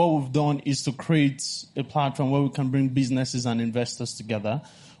much what we've done is to create a platform where we can bring businesses and investors together,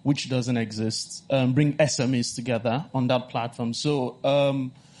 which doesn't exist, bring SMEs together on that platform. So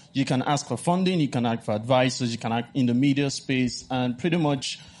you can ask for funding, you can ask for advisors, you can act in the media space, and pretty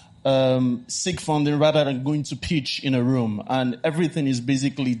much seek funding rather than going to pitch in a room. And everything is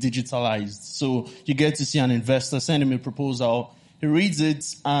basically digitalized. So you get to see an investor, send him a proposal, he reads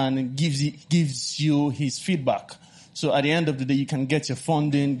it and gives you his feedback. So at the end of the day, you can get your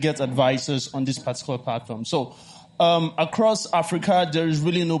funding, get advisors on this particular platform. So across Africa, there is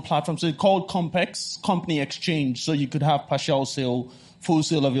really no platform. So it's called Compex, Company Exchange. So you could have partial sale, full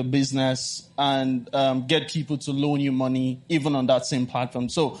sale of your business, and get people to loan you money even on that same platform.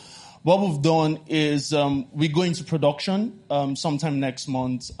 So what we've done is we go into production sometime next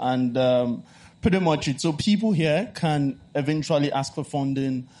month, and pretty much it. So people here can eventually ask for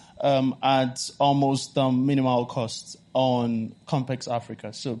funding at almost minimal cost on Compex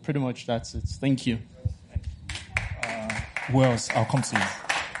Africa. So pretty much that's it. Thank you. Who else? I'll come to you.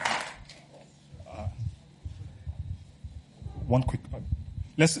 One quick.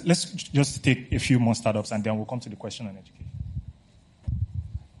 Let's just take a few more startups and then we'll come to the question on education.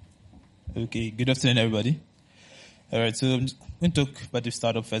 Okay, good afternoon, everybody. All right, so I'm going to talk about the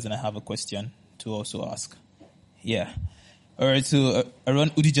startup first, and I have a question to also ask. Yeah. All right, so I run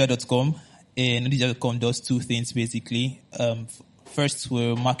udija.com, and udija.com does two things basically. First,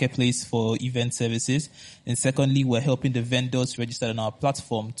 we're a marketplace for event services. And secondly, we're helping the vendors registered on our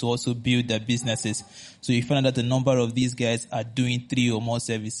platform to also build their businesses. So you find out that the number of these guys are doing 3 or more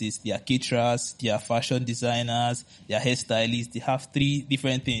services. They are caterers, they are fashion designers, they are hairstylists. They have 3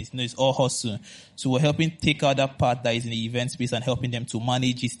 different things. It's all hustle. So we're helping take out that part that is in the event space and helping them to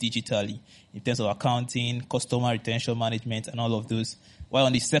manage it digitally in terms of accounting, customer retention management, and all of those. While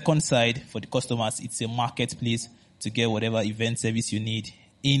on the second side, for the customers, it's a marketplace to get whatever event service you need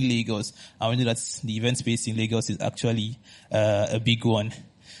in Lagos. And we know that the event space in Lagos is actually a big one.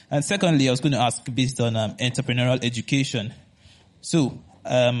 And secondly, I was going to ask based on entrepreneurial education. So,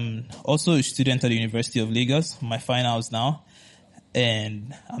 also a student at the University of Lagos, my finals now.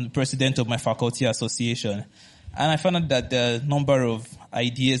 and I'm the president of my faculty association. And I found out that there are a number of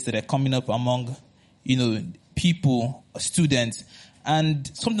ideas that are coming up among, people, students. And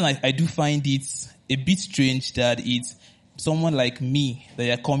something I do find it a bit strange that it's someone like me that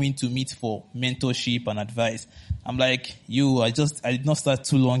you're coming to meet for mentorship and advice. I'm like, I did not start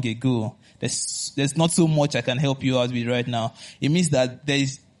too long ago. There's not so much I can help you out with right now. It means that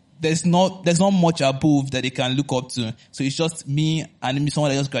there's not much above that they can look up to. So it's just me and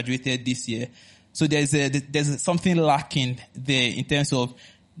someone that just graduated this year. So there's something lacking there in terms of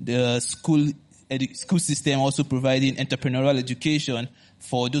the school system also providing entrepreneurial education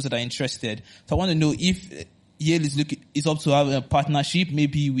for those that are interested. So I want to know if Yale is up to have a partnership,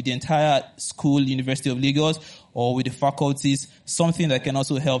 maybe with the entire school, University of Lagos, or with the faculties, something that can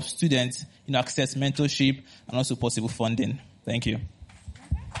also help students, access mentorship and also possible funding. Thank you.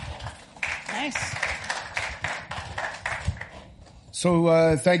 Nice.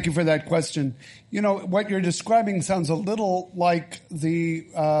 So thank you for that question. What you're describing sounds a little like the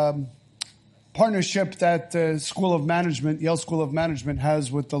partnership that Yale School of Management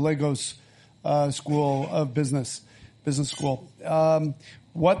has with the Lagos School of Business School.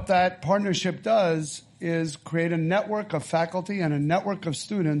 What that partnership does is create a network of faculty and a network of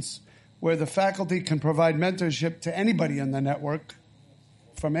students where the faculty can provide mentorship to anybody in the network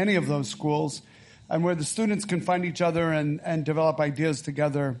from any of those schools, and where the students can find each other and develop ideas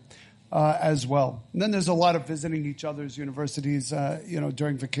together as well. And then there's a lot of visiting each other's universities,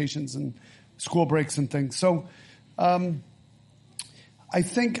 during vacations and school breaks and things. So I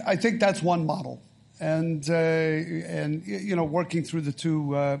think that's one model, and working through the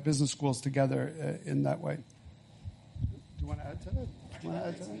two business schools together in that way. Do you want to add to that?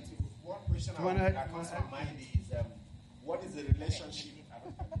 One question that comes to mind is, what is the relationship?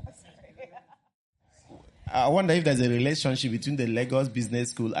 I wonder if there's a relationship between the Lagos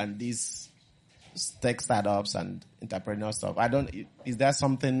Business School and these tech startups and entrepreneurial stuff. Is there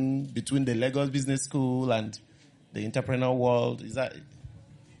something between the Lagos Business School and the entrepreneurial world? Is that?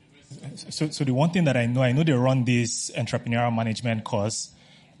 So the one thing that I know they run this entrepreneurial management course,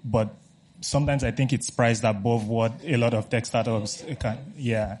 but sometimes I think it's priced above what a lot of tech startups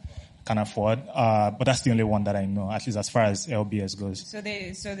can afford. But that's the only one that I know, at least as far as LBS goes. So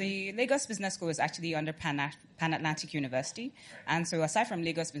the Lagos Business School is actually under Pan Atlantic University. And so aside from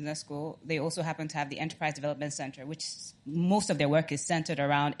Lagos Business School, they also happen to have the Enterprise Development Center, which most of their work is centered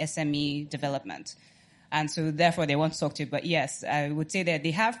around SME development. And so therefore they want to talk to you. But yes, I would say that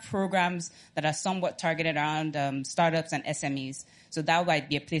they have programs that are somewhat targeted around startups and SMEs. So that might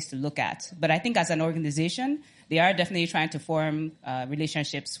be a place to look at. But I think as an organization, they are definitely trying to form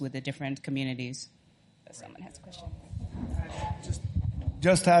relationships with the different communities. Someone has a question.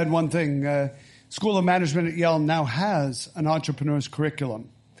 Just to add one thing, School of Management at Yale now has an entrepreneur's curriculum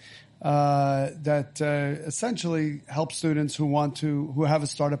that essentially helps students who have a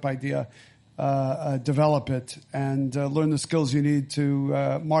startup idea develop it and learn the skills you need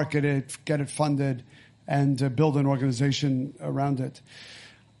to market it, get it funded, and build an organization around it.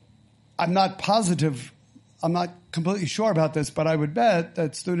 I'm not completely sure about this, but I would bet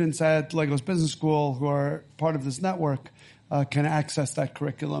that students at Lagos Business School who are part of this network can access that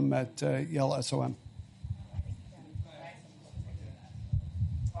curriculum at Yale SOM.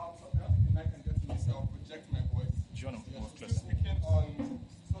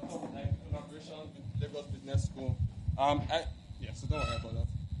 School. So don't worry about that.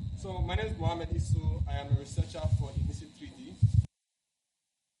 So my name is Mohammed Isu. I am a researcher for Inisi 3D.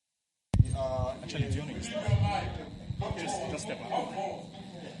 Actually, do you want to just step out?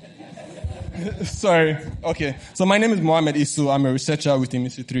 Sorry. Okay. So my name is Mohammed Isu. I'm a researcher with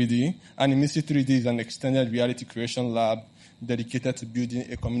Inisi 3D. And Inisi 3D is an extended reality creation lab dedicated to building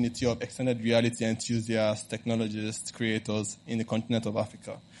a community of extended reality enthusiasts, technologists, creators in the continent of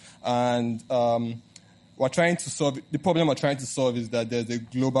Africa. And the problem we're trying to solve is that there's a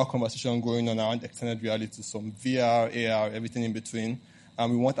global conversation going on around extended reality, some VR, AR, everything in between,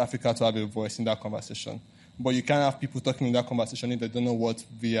 and we want Africa to have a voice in that conversation. But you can't have people talking in that conversation if they don't know what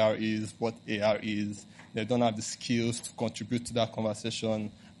VR is, what AR is, they don't have the skills to contribute to that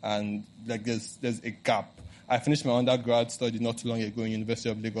conversation, and there's a gap. I finished my undergrad study not too long ago in University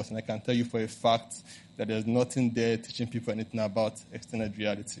of Lagos, and I can tell you for a fact that there's nothing there teaching people anything about extended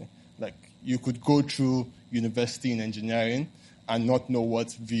reality. Like, you could go through university in engineering and not know what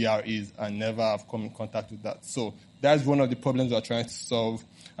VR is and never have come in contact with that. So that's one of the problems we're trying to solve,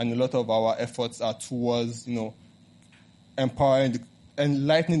 and a lot of our efforts are towards, enlightening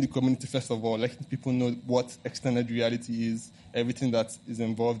the community first of all, letting people know what extended reality is, everything that is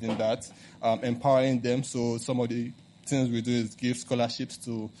involved in that, empowering them. So some of the things we do is give scholarships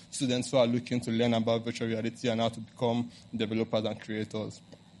to students who are looking to learn about virtual reality and how to become developers and creators.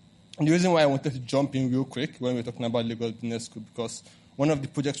 And the reason why I wanted to jump in real quick when we're talking about Lagos Business School, because one of the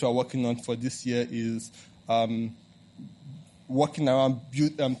projects we're working on for this year is working around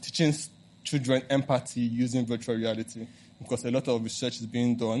teaching children empathy using virtual reality, because a lot of research is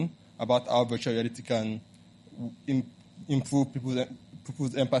being done about how virtual reality can improve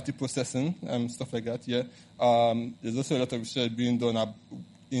people's empathy processing and stuff like that. Yeah, there's also a lot of research being done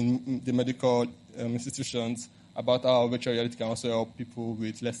in the medical institutions about how virtual reality can also help people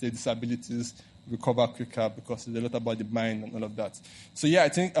with, let's say, disabilities recover quicker, because there's a lot about the mind and all of that. So yeah, I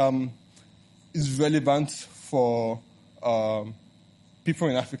think it's relevant for people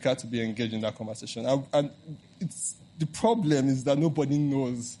in Africa to be engaged in that conversation. And the problem is that nobody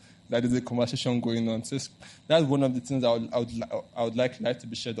knows that there's a conversation going on. So that's one of the things I would like to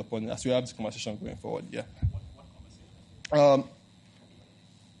be shared upon as we have this conversation going forward. Yeah.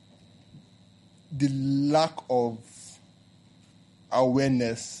 The lack of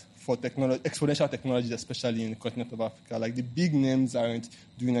awareness for exponential technologies, especially in the continent of Africa. Like, the big names aren't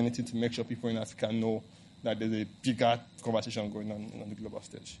doing anything to make sure people in Africa know that there's a bigger conversation going on the global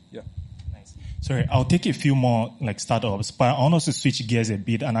stage. Yeah. Nice. Sorry, I'll take a few more startups, but I want to switch gears a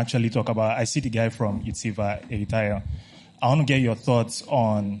bit and actually talk about, I see the guy from Utiva, Eritayo. I want to get your thoughts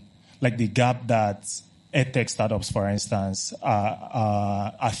on the gap that edtech startups, for instance,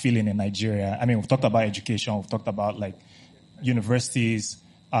 are filling in Nigeria. I mean, we've talked about education, we've talked about universities,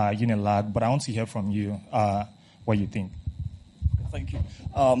 Unilag, but I want to hear from you what you think. Thank you.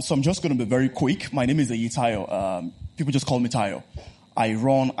 So I'm just going to be very quick. My name is Eyitayo. People just call me Tayo. I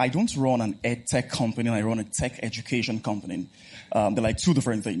don't run an edtech company, I run a tech education company. They're two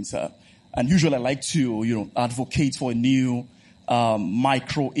different things. And usually I like to, advocate for a new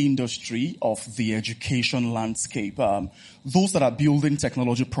micro industry of the education landscape. Those that are building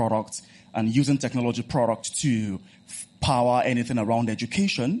technology products and using technology products to power anything around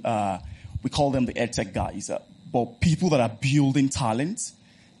education, we call them the edtech guys. But people that are building talent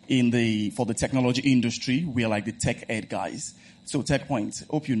for the technology industry, we are like the tech ed guys. So TechPoint,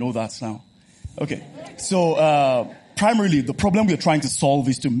 hope you know that now. Okay. So primarily the problem we're trying to solve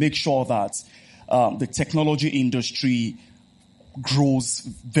is to make sure that the technology industry grows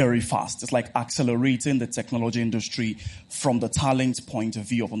very fast. It's like accelerating the technology industry from the talent point of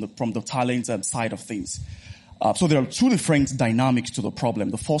view, from the talent side of things. So there are two different dynamics to the problem.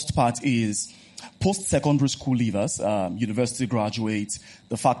 The first part is post-secondary school leavers, university graduates,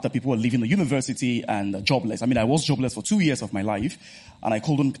 the fact that people are leaving the university and jobless. I mean, I was jobless for 2 years of my life, and I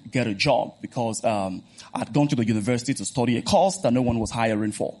couldn't get a job because I'd gone to the university to study a course that no one was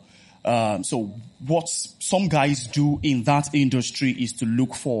hiring for. So what some guys do in that industry is to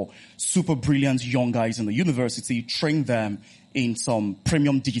look for super brilliant young guys in the university, train them in some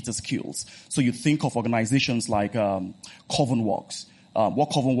premium digital skills. So you think of organizations like CovenWorks. What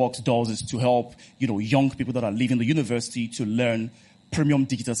CovenWorks does is to help, young people that are leaving the university to learn premium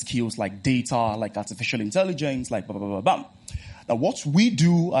digital skills like data, like artificial intelligence, like blah, blah, blah, blah. Now, what we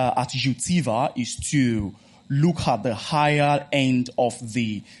do at Utiva is to look at the higher end of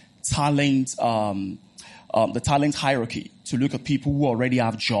the talent hierarchy, to look at people who already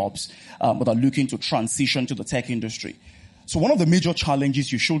have jobs, but are looking to transition to the tech industry. So one of the major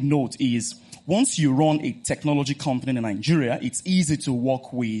challenges you should note is once you run a technology company in Nigeria, it's easy to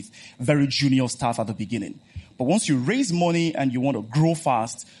work with very junior staff at the beginning. But once you raise money and you want to grow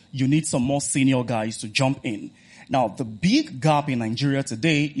fast, you need some more senior guys to jump in. Now, the big gap in Nigeria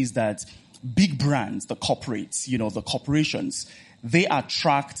today is that big brands, the corporates, the corporations, they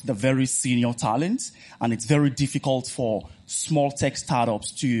attract the very senior talent, and it's very difficult for small tech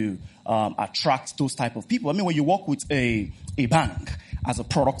startups to attract those type of people. I mean, when you work with a bank as a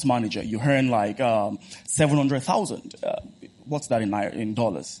product manager, you earn like 700,000. What's that in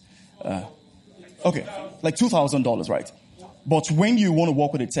dollars? Okay, like $2,000, right? But when you want to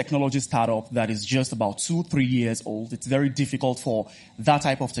work with a technology startup that is just about 2-3 years old, it's very difficult for that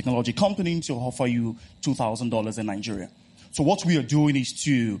type of technology company to offer you $2,000 in Nigeria. So what we are doing is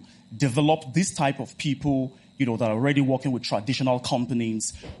to develop this type of people, that are already working with traditional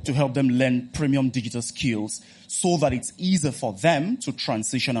companies to help them learn premium digital skills so that it's easier for them to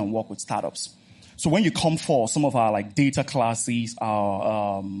transition and work with startups. So when you come for some of our data classes,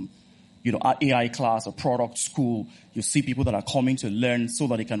 our AI class or product school, you see people that are coming to learn so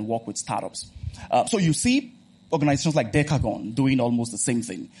that they can work with startups. So you see organizations like Decagon doing almost the same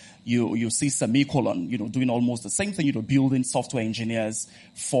thing. You see Semicolon, doing almost the same thing, building software engineers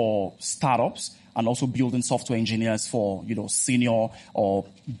for startups and also building software engineers for, senior or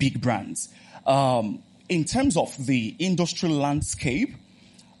big brands. in terms of the industry landscape,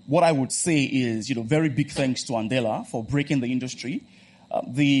 what I would say is, very big thanks to Andela for breaking the industry.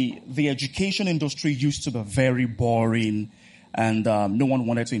 The education industry used to be very boring, and no one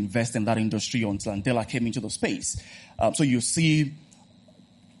wanted to invest in that industry until Andela came into the space. So you see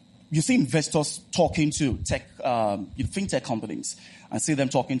investors talking to fintech companies, and see them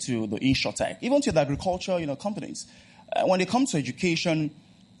talking to the insurtech, even to the agriculture, companies. When it comes to education,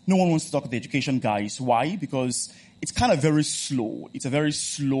 no one wants to talk to the education guys. Why? Because it's kind of very slow. It's a very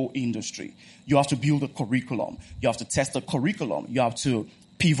slow industry. You have to build a curriculum. You have to test the curriculum. You have to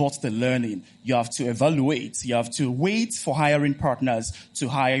pivot the learning. You have to evaluate. You have to wait for hiring partners to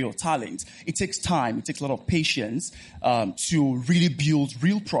hire your talent. It takes time. It takes a lot of patience to really build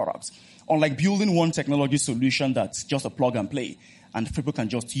real products. Unlike building one technology solution that's just a plug and play and people can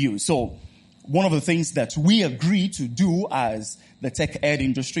just use. So one of the things that we agree to do as the tech ed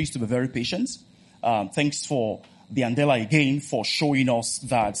industry is to be very patient. Thanks for the Andela again for showing us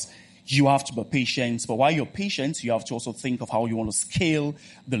that you have to be patient. But while you're patient, you have to also think of how you want to scale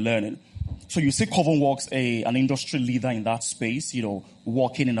the learning. So you see Covenworks, an industry leader in that space,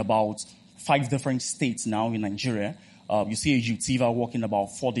 working in about 5 different states now in Nigeria. You see a Utiva working in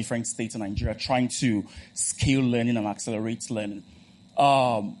about 4 different states in Nigeria, trying to scale learning and accelerate learning.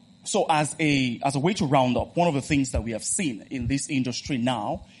 So as a way to round up, one of the things that we have seen in this industry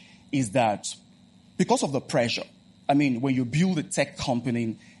now is that because of the pressure, when you build a tech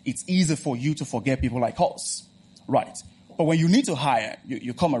company, it's easy for you to forget people like us, right? But when you need to hire,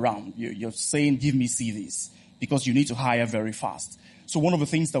 you come around, you're saying, give me CVs, because you need to hire very fast. So one of the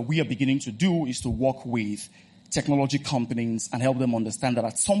things that we are beginning to do is to work with technology companies and help them understand that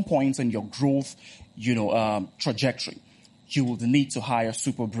at some point in your growth, trajectory, you will need to hire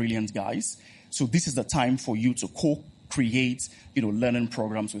super brilliant guys. So this is the time for you to co-create, learning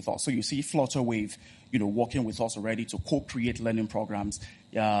programs with us. So you see Flutterwave, working with us already to co-create learning programs,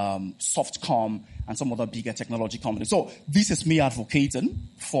 Softcom, and some other bigger technology companies. So this is me advocating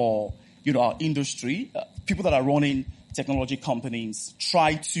for, our industry. People that are running technology companies,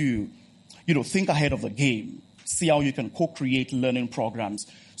 try to, think ahead of the game. See how you can co-create learning programs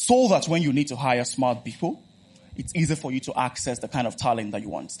so that when you need to hire smart people, it's easy for you to access the kind of talent that you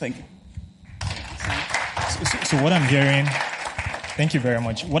want. Thank you. So what I'm hearing, thank you very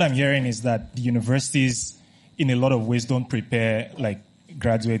much. What I'm hearing is that the universities, in a lot of ways, don't prepare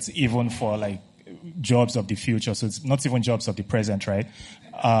graduates even for jobs of the future. So it's not even jobs of the present, right?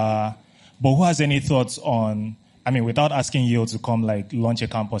 But who has any thoughts on, without asking Yale to come launch a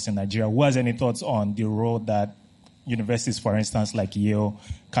campus in Nigeria, who has any thoughts on the role that universities, for instance, like Yale,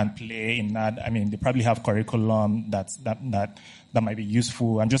 can play in that? They probably have curriculum that might be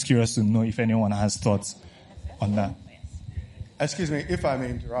useful. I'm just curious to know if anyone has thoughts on that. Excuse me, if I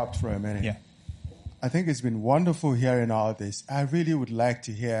may interrupt for a minute. Yeah. I think it's been wonderful hearing all this. I really would like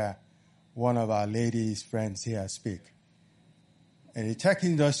to hear one of our ladies' friends here speak. And the tech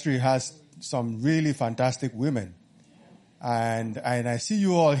industry has some really fantastic women. And I see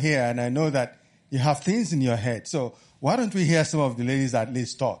you all here, and I know that you have things in your head. So why don't we hear some of the ladies at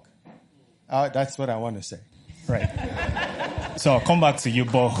least talk? That's what I want to say. Right. So I'll come back to you,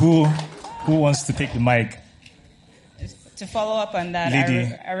 but who wants to take the mic? To follow up on that,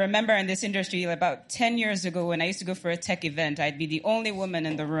 I remember in this industry about 10 years ago when I used to go for a tech event, I'd be the only woman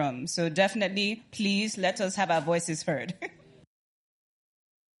in the room. So definitely, please let us have our voices heard.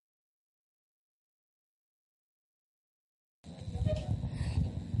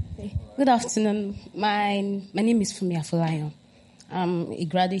 Good afternoon. My name is Fumi Afolayan. I'm a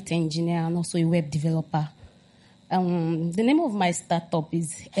graduate engineer and also a web developer. The name of my startup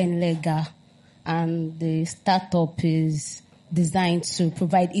is Enlega, and the startup is designed to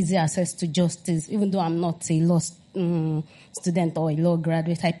provide easy access to justice. Even though I'm not a law student or a law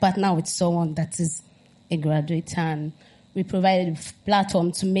graduate, I partner with someone that is a graduate, and we provide a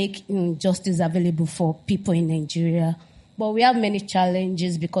platform to make justice available for people in Nigeria. But we have many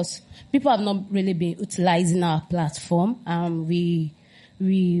challenges because people have not really been utilizing our platform. We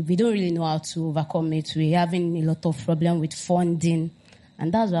don't really know how to overcome it. We're having a lot of problem with funding.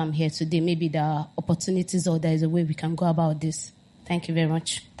 And that's why I'm here today. Maybe there are opportunities or there is a way we can go about this. Thank you very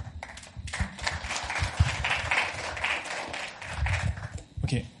much.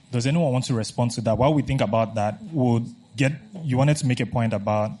 Okay. Does anyone want to respond to that? While we think about that, you wanted to make a point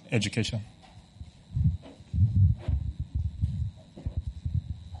about education.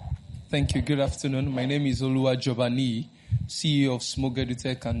 Thank you. Good afternoon. My name is Oluwa Jobani, CEO of Smoke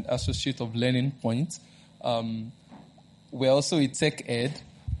EduTech and Associate of Learning Point. We're also a tech ed,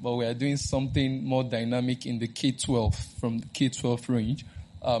 but we are doing something more dynamic in the K-12, from the K-12 range,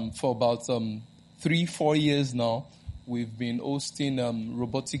 for about 3-4 years now, we've been hosting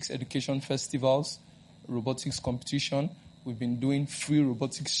robotics education festivals, robotics competition. We've been doing free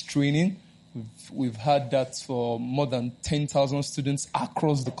robotics training. We've had that for more than 10,000 students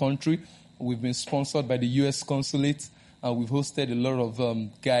across the country. We've been sponsored by the U.S. Consulate. We've hosted a lot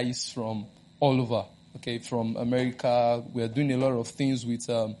of guys from all over, okay, from America. We are doing a lot of things with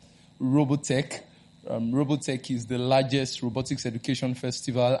Robotech. Robotech is the largest robotics education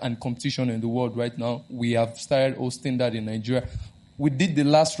festival and competition in the world right now. We have started hosting that in Nigeria. We did the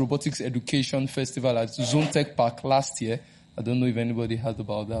last robotics education festival at Zone Tech Park last year. I don't know if anybody heard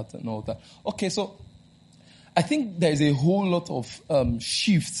about that and all that. Okay, so I think there is a whole lot of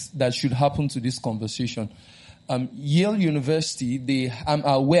shifts that should happen to this conversation. Yale University, I'm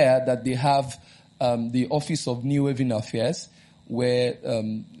aware that they have the Office of New Haven Affairs, where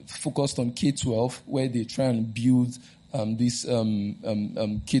focused on K-12, where they try and build these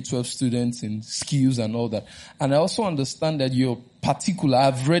K-12 students in skills and all that. And I also understand that you're particular.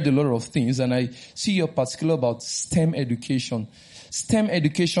 I've read a lot of things, and I see you're particular about STEM education. STEM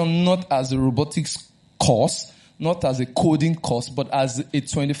education not as a robotics course, not as a coding course, but as a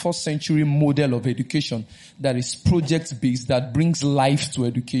 21st century model of education that is project-based, that brings life to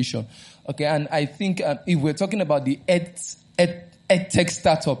education. Okay, and I think if we're talking about the EdTech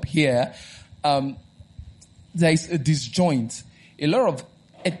startup here, there is a disjoint. A lot of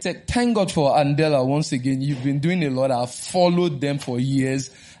EdTech, thank God for Andela once again. You've been doing a lot. I've followed them for years,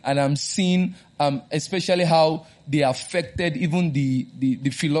 and I'm seeing especially how they affected even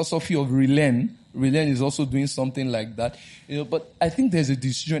the philosophy of Relearn. Relearn is also doing something like that. But I think there's a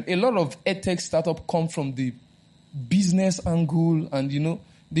disjoint. A lot of EdTech startup come from the business angle, and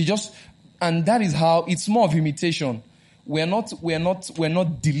and that is how it's more of imitation. We're not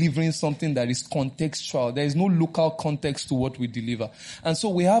delivering something that is contextual. There is no local context to what we deliver. And so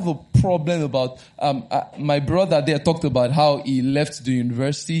we have a problem about, my brother there talked about how he left the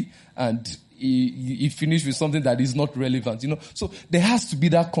university and he finished with something that is not relevant, So there has to be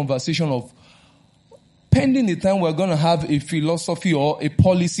that conversation of, pending the time we're going to have a philosophy or a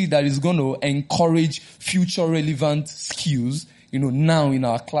policy that is going to encourage future relevant skills, now in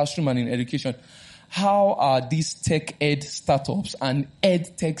our classroom and in education. How are these tech ed startups and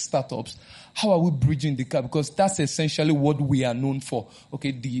ed tech startups, how are we bridging the gap? Because that's essentially what we are known for.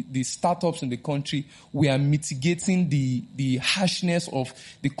 Okay, the startups in the country, we are mitigating the harshness of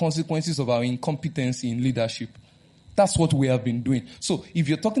the consequences of our incompetency in leadership. That's what we have been doing. So if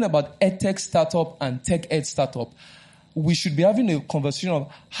you're talking about ed tech startup and tech ed startup, we should be having a conversation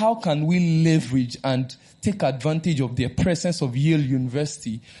of how can we leverage and take advantage of the presence of Yale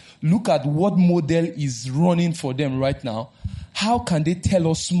University. Look at what model is running for them right now. How can they tell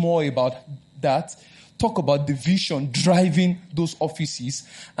us more about that? Talk about the vision driving those offices,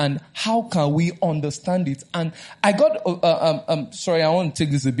 and how can we understand it? And I got, sorry, I want to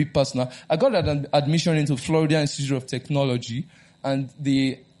take this a bit personal. I got an admission into Florida Institute of Technology, and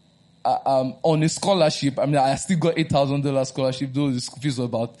on a scholarship, I still got $8,000 scholarship, though the school fees were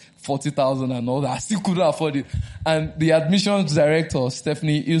about $40,000 and all that. I still couldn't afford it. And the admissions director,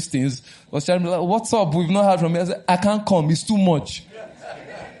 Stephanie Eustins, was telling me, like, what's up? We've not heard from you. I said, I can't come. It's too much.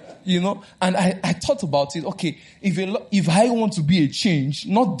 And I thought about it. Okay, if I want to be a change,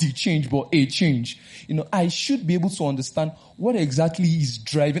 not the change, but a change, I should be able to understand what exactly is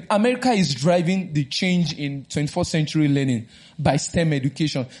driving. America is driving the change in 21st century learning by STEM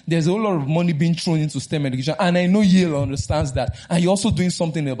education. There's a whole lot of money being thrown into STEM education, and I know Yale understands that, and you're also doing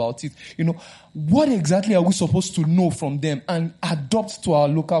something about it. What exactly are we supposed to know from them and adopt to our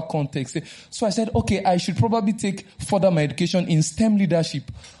local context? So I said, okay, I should probably take further my education in STEM leadership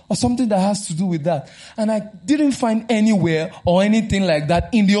or something that has to do with that. And I didn't find anywhere or anything like that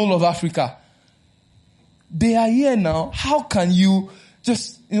in the whole of Africa. They are here now. How can you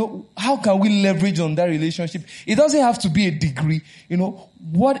how can we leverage on that relationship? It doesn't have to be a degree.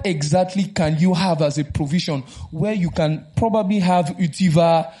 What exactly can you have as a provision where you can probably have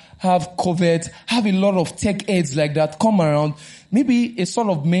Utiva, have Covet, have a lot of tech aids like that come around, maybe a sort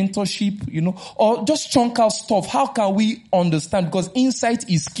of mentorship, or just chunk out stuff. How can we understand? Because insight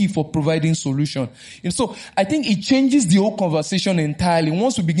is key for providing solution. So I think it changes the whole conversation entirely.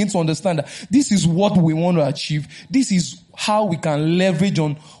 Once we begin to understand that this is what we want to achieve, this is how we can leverage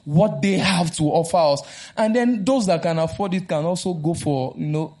on what they have to offer us. And then those that can afford it can also go for,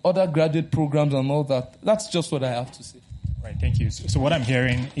 other graduate programs and all that. That's just what I have to say. Right, thank you. So what I'm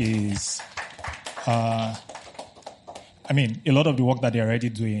hearing is, a lot of the work that they're already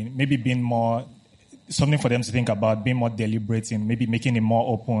doing, maybe being more, something for them to think about, being more deliberate in maybe making it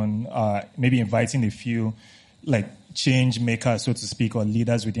more open, maybe inviting a few like change makers, so to speak, or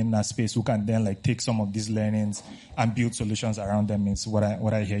leaders within that space who can then like take some of these learnings and build solutions around them is what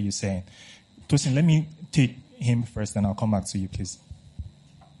I hear you saying. Tosin, let me take him first, and I'll come back to you, please.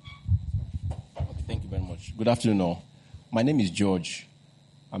 Okay, thank you very much. Good afternoon, all. My name is George.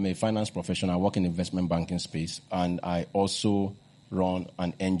 I'm a finance professional. I work in the investment banking space, and I also run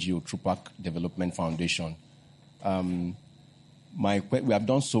an NGO, Trupac Development Foundation. We have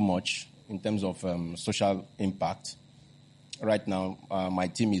done so much in terms of social impact. Right now, my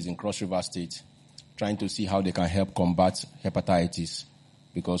team is in Cross River State, trying to see how they can help combat hepatitis,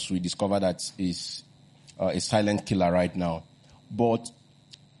 because we discovered that it's a silent killer right now. But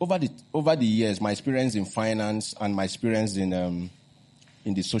over the years, my experience in finance and my experience in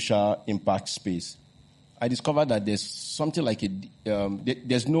the social impact space, I discovered that there's something like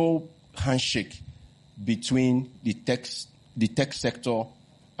there's no handshake between the tech sector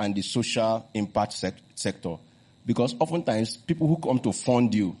and the social impact sector. Because oftentimes, people who come to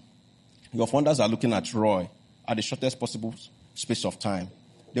fund you, your funders are looking at ROI at the shortest possible space of time.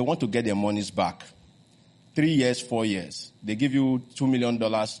 They want to get their monies back. 3 years, 4 years. They give you $2 million.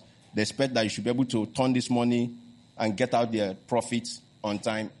 They expect that you should be able to turn this money and get out their profits on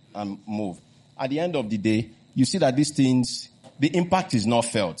time and move. At the end of the day, you see that these things, the impact is not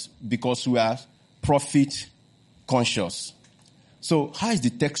felt because we are profit conscious. So how is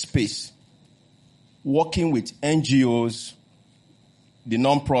the tech space working with NGOs, the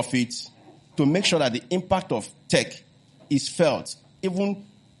non-profits, to make sure that the impact of tech is felt? Even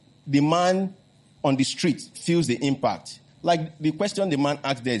the man on the street feels the impact. Like the question the man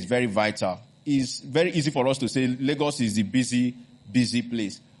asked there is very vital. It's very easy for us to say Lagos is a busy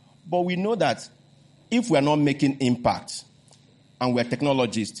place. But we know that if we are not making impact and we're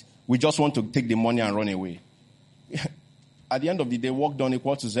technologists, we just want to take the money and run away. At the end of the day, work done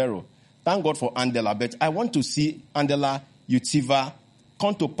equal to zero. Thank God for Andela, but I want to see Andela, Utiva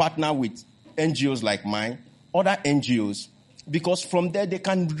come to partner with NGOs like mine, other NGOs, because from there they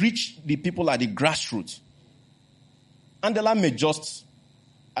can reach the people at the grassroots. Andela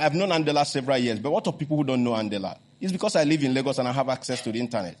I have known Andela several years, but what of people who don't know Andela? It's because I live in Lagos and I have access to the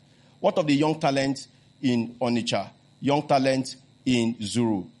internet. What of the young talent in Onitsha, young talent in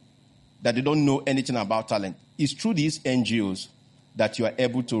Zuru, that they don't know anything about talent? It's through these NGOs that you are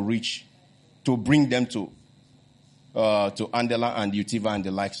able to reach, to bring them to Andela and Utiva and the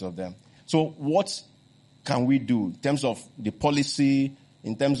likes of them. So what can we do in terms of the policy,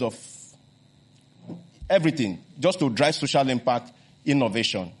 in terms of everything, just to drive social impact,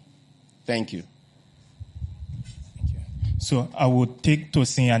 innovation? Thank you. So I would take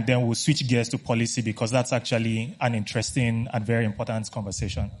Tosin and then we'll switch gears to policy, because that's actually an interesting and very important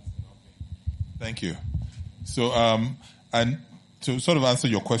conversation. Thank you. So, and to sort of answer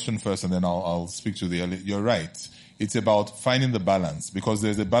your question first, and then I'll speak to the early. You're right. It's about finding the balance, because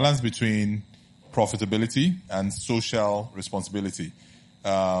there's a balance between profitability and social responsibility.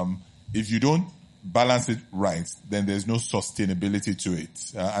 If you don't balance it right, then there's no sustainability to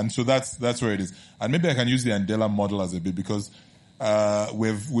it. And so that's where it is. And maybe I can use the Andela model as a bit, because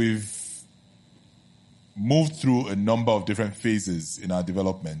we've moved through a number of different phases in our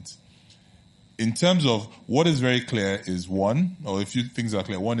development. In terms of what is very clear is one, or a few things are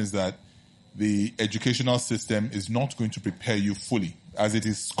clear. One is that the educational system is not going to prepare you fully, as it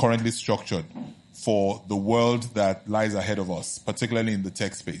is currently structured, for the world that lies ahead of us, particularly in the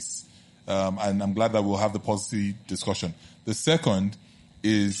tech space. And I'm glad that we'll have the policy discussion. The second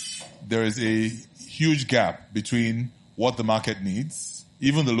is there is a huge gap between what the market needs,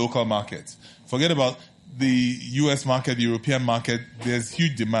 even the local market. Forget about the US market, the European market. There's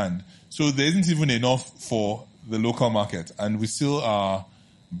huge demand. So there isn't even enough for the local market. And we still are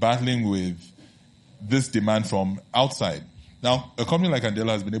battling with this demand from outside. Now, a company like Andela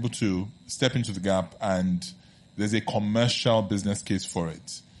has been able to step into the gap, and there's a commercial business case for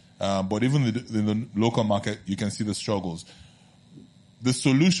it. But even in the local market, you can see the struggles. The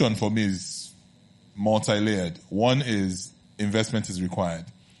solution for me is multi-layered. One is investment is required.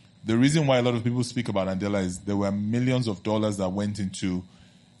 The reason why a lot of people speak about Andela is there were millions of dollars that went into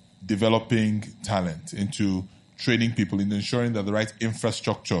developing talent, into training people, into ensuring that the right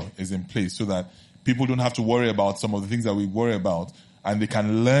infrastructure is in place so that people don't have to worry about some of the things that we worry about, and they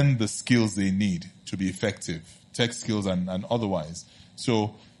can learn the skills they need to be effective, tech skills and otherwise.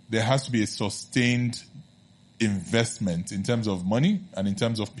 So there has to be a sustained investment in terms of money and in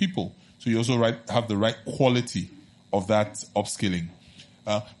terms of people. So you also have the right quality of that upskilling.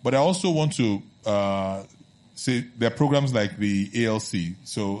 But I also want to say there are programs like the ALC,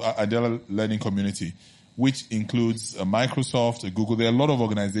 so Andela Learning Community, which includes a Microsoft, a Google. There are a lot of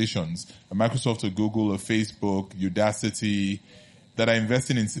organizations, a Microsoft, a Google, a Facebook, Udacity, that are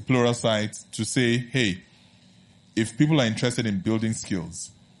investing in Pluralsight to say, hey, if people are interested in building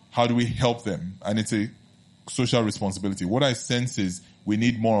skills, how do we help them? And it's a social responsibility. What I sense is we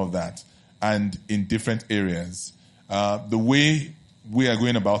need more of that, and in different areas. The way we are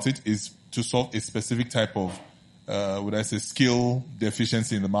going about it is to solve a specific type of, skill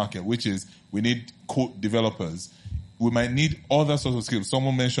deficiency in the market, which is we need code developers. We might need other sorts of skills.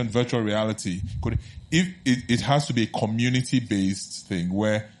 Someone mentioned virtual reality. If it has to be a community-based thing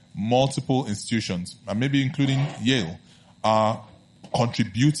where multiple institutions, and maybe including Yale, are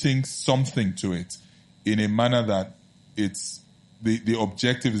contributing something to it in a manner that it's the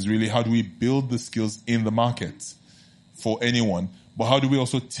objective is really how do we build the skills in the market for anyone, but how do we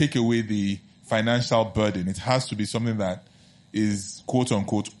also take away the financial burden? It has to be something that is quote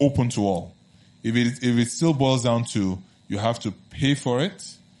unquote open to all. If it still boils down to you have to pay for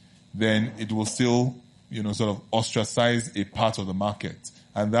it, then it will still, sort of ostracize a part of the market.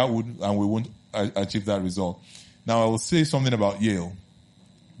 And we won't achieve that result. Now I will say something about Yale.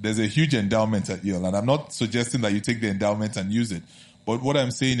 There's a huge endowment at Yale, and I'm not suggesting that you take the endowment and use it. But what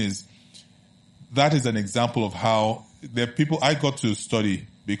I'm saying is that is an example of how there are people I got to study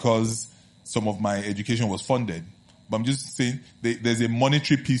because some of my education was funded. But I'm just saying there's a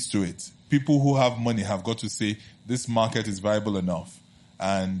monetary piece to it. People who have money have got to say this market is viable enough.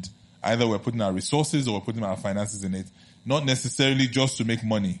 And either we're putting our resources or we're putting our finances in it, not necessarily just to make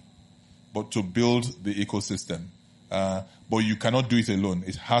money, but to build the ecosystem. But you cannot do it alone.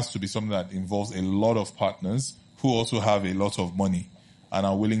 It has to be something that involves a lot of partners who also have a lot of money and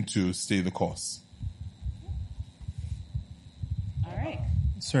are willing to stay the course. All right.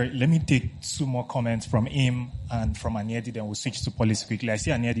 Sorry, let me take two more comments from him and from Anyedi, then we'll switch to policy quickly. I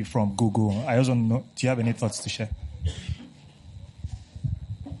see Anyedi from Google. I also know, do you have any thoughts to share?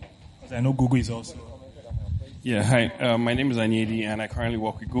 Because I know Google is also... Yeah, hi. My name is Anyedi, and I currently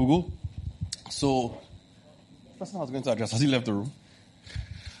work with Google. So, the person I was going to address, has he left the room?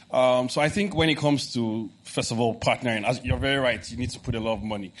 So I think when it comes to, first of all, partnering, you're very right, you need to put a lot of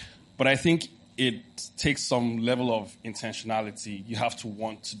money. But I think it takes some level of intentionality. You have to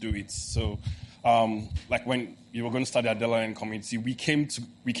want to do it. So, like when you were going to start the Andela Learning Community, we came to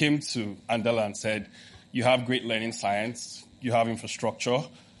Andela and said, you have great learning science, you have infrastructure,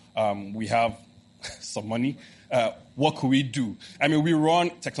 we have some money. What could we do? I mean, we run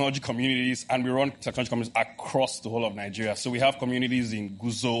technology communities, and we run technology communities across the whole of Nigeria. So we have communities in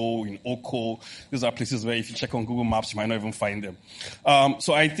Guzo, in Oko. These are places where if you check on Google Maps, you might not even find them.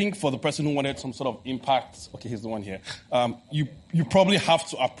 So I think for the person who wanted some sort of impact, okay, here's the one here. You probably have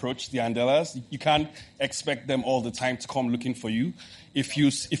to approach the Andelas. You can't expect them all the time to come looking for you. If you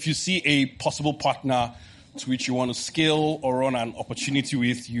see a possible partner to which you want to scale or run an opportunity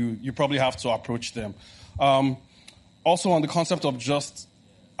with, you probably have to approach them. Also on the concept of just,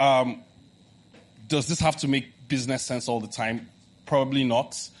 does this have to make business sense all the time? Probably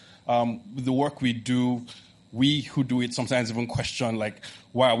not. With the work we do, we who do it sometimes even question, like,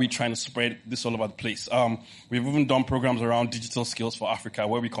 why are we trying to spread this all over the place? We've even done programs around digital skills for Africa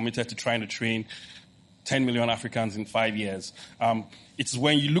where we committed to trying to train 10 million Africans in 5 years. It's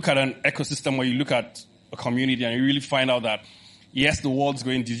when you look at an ecosystem, where you look at a community and you really find out that, yes, the world's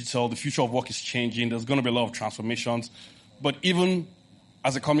going digital, the future of work is changing, there's going to be a lot of transformations. But even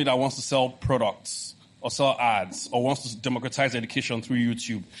as a company that wants to sell products or sell ads or wants to democratize education through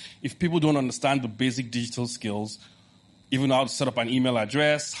YouTube, if people don't understand the basic digital skills, even how to set up an email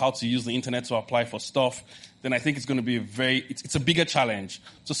address, how to use the internet to apply for stuff, then I think it's going to be it's a bigger challenge.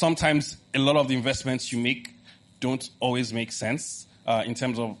 So sometimes a lot of the investments you make don't always make sense in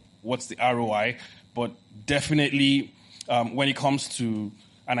terms of what's the ROI, but definitely when it comes to,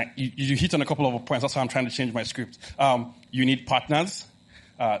 and you hit on a couple of points, that's why I'm trying to change my script. You need partners,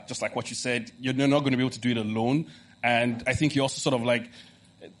 just like what you said. You're not going to be able to do it alone. And I think you also sort of like,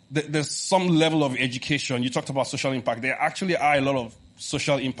 there's some level of education. You talked about social impact. There actually are a lot of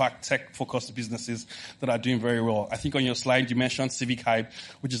social impact tech-focused businesses that are doing very well. I think on your slide you mentioned Civic Hype,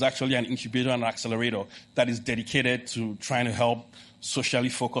 which is actually an incubator and accelerator that is dedicated to trying to help socially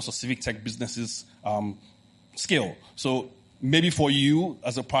focused or civic tech businesses scale. So maybe for you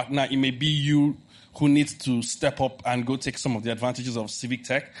as a partner, it may be you who needs to step up and go take some of the advantages of civic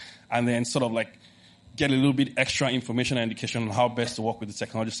tech and then sort of like get a little bit extra information and education on how best to work with the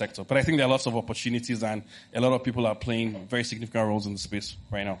technology sector. But I think there are lots of opportunities and a lot of people are playing very significant roles in the space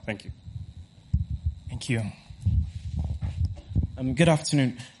right now. Thank you. Thank you. Good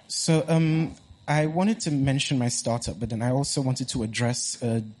afternoon. So I wanted to mention my startup, but then I also wanted to address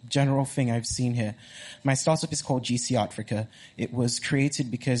a general thing I've seen here. My startup is called GC Africa. It was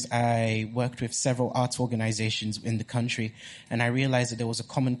created because I worked with several art organizations in the country, and I realized that there was a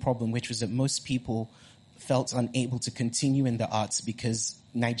common problem, which was that most people felt unable to continue in the arts because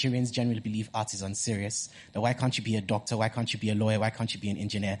Nigerians generally believe art is unserious. That why can't you be a doctor? Why can't you be a lawyer? Why can't you be an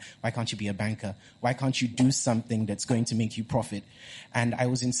engineer? Why can't you be a banker? Why can't you do something that's going to make you profit? And I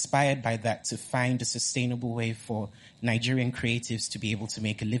was inspired by that to find a sustainable way for Nigerian creatives to be able to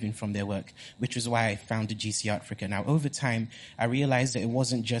make a living from their work, which was why I founded GC Africa. Now, over time, I realized that it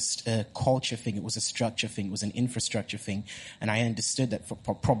wasn't just a culture thing, it was a structure thing, it was an infrastructure thing. And I understood that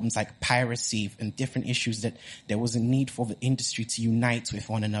for problems like piracy and different issues, that there was a need for the industry to unite with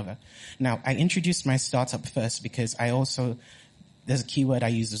one another. Now, I introduced my startup first because there's a keyword I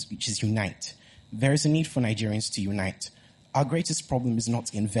use, which is unite. There is a need for Nigerians to unite. Our greatest problem is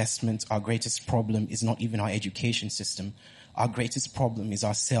not investment. Our greatest problem is not even our education system. Our greatest problem is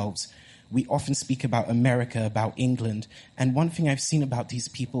ourselves. We often speak about America, about England, and one thing I've seen about these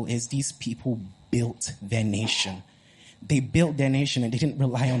people is these people built their nation. They built their nation and they didn't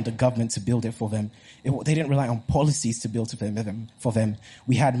rely on the government to build it for them. They didn't rely on policies to build it for them.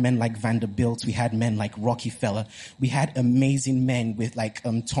 We had men like Vanderbilt. We had men like Rockefeller. We had amazing men with like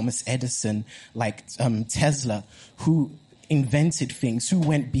Thomas Edison, like Tesla, who invented things, who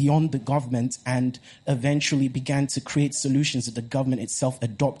went beyond the government and eventually began to create solutions that the government itself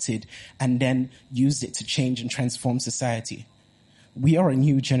adopted and then used it to change and transform society. We are a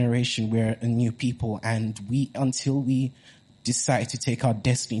new generation, we're a new people, and until we decide to take our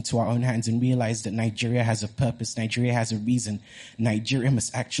destiny into our own hands and realize that Nigeria has a purpose, Nigeria has a reason, Nigeria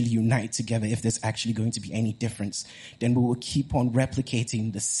must actually unite together if there's actually going to be any difference, then we will keep on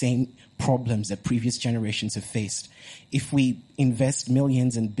replicating the same problems that previous generations have faced. If we invest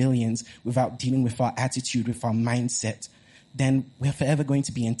millions and billions without dealing with our attitude, with our mindset, then we're forever going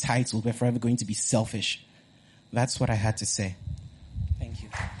to be entitled, we're forever going to be selfish. That's what I had to say. Thank you.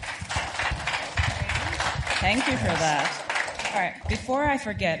 Thank you for that. All right. Before I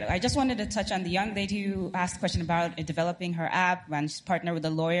forget, I just wanted to touch on the young lady who asked a question about developing her app and she's partnered with a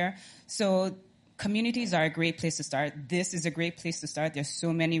lawyer. So communities are a great place to start. This is a great place to start. There's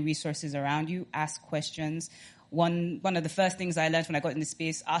so many resources around you. Ask questions. One of the first things I learned when I got into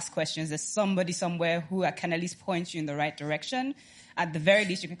space, ask questions. There's somebody somewhere who can at least point you in the right direction. At the very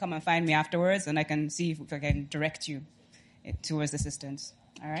least, you can come and find me afterwards and I can see if I can direct you towards assistance.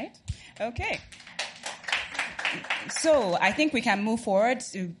 All right? Okay. So I think we can move forward.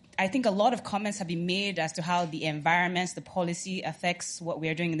 I think a lot of comments have been made as to how the environment, the policy affects what we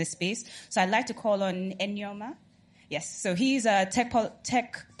are doing in this space. So I'd like to call on Enyoma. Yes, so he's a tech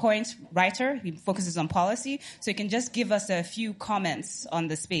point writer. He focuses on policy. So he can just give us a few comments on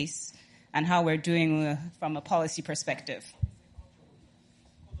the space and how we're doing from a policy perspective.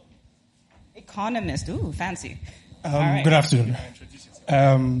 Economist. Ooh, fancy. Right. Good afternoon.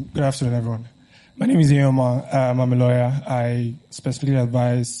 Good afternoon, everyone. My name is Enyoma. I'm a lawyer. I specifically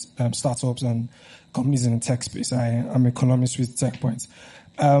advise startups and companies in the tech space. I'm a columnist with TechPoint.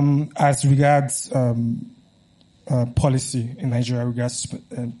 As regards policy in Nigeria regards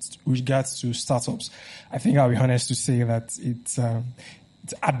to startups, I think I'll be honest to say that it's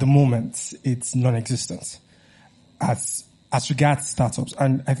at the moment it's non-existent as regards startups,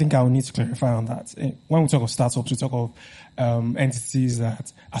 and I think I will need to clarify on that. When we talk of startups, we talk of entities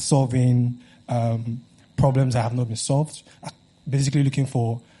that are solving problems that have not been solved, basically looking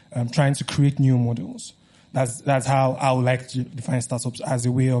for trying to create new models. That's how I would like to define startups, as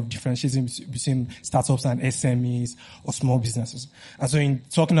a way of differentiating between startups and SMEs or small businesses. And so in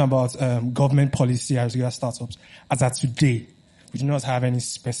talking about government policy as regards startups, as at today, we do not have any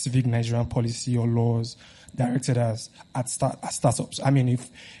specific Nigerian policy or laws directed at startups. I mean,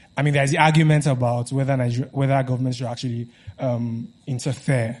 there's the argument about whether government should actually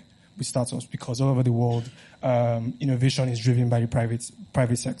interfere with startups, because all over the world, innovation is driven by the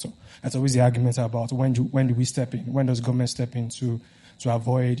private sector. That's always the argument about when do we step in? When does government step in to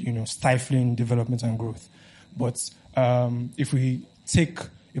avoid stifling development and growth? But if we take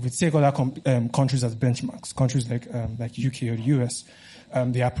other countries as benchmarks, countries like UK or the US,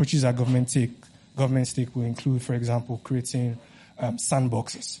 the approaches that governments take will include, for example, creating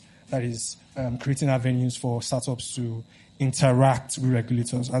sandboxes. That is, creating avenues for startups to interact with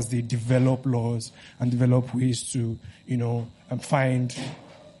regulators as they develop laws and develop ways to, find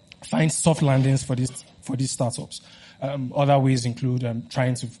soft landings for these startups. Other ways include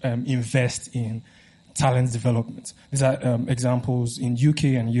trying to invest in talent development. These are examples in UK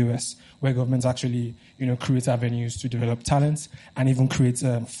and US where governments actually, create avenues to develop talent and even create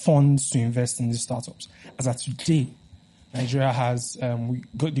funds to invest in these startups. As of today, Nigeria has,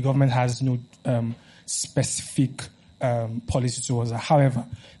 the government has no specific policy towards that. However,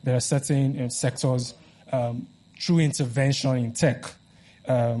 there are certain sectors through intervention in tech,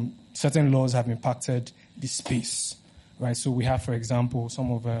 certain laws have impacted the space, right? So we have, for example,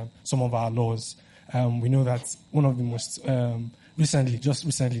 some of our laws. We know that one of the most recently, the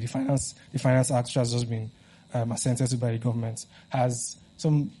Finance Act, which has just been assented to by the government, has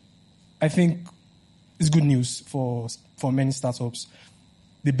some. I think it's good news for many startups.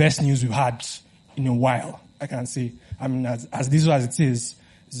 The best news we've had in a while, I can say. I mean, as diesel as it is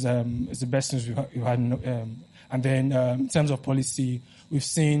the best news we've had. And then in terms of policy, we've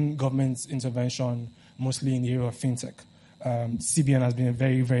seen government intervention mostly in the area of fintech. CBN has been a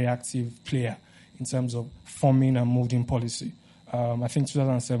very, very active player in terms of forming and molding policy. I think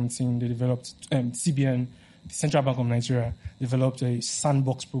 2017 they developed CBN, the Central Bank of Nigeria, developed a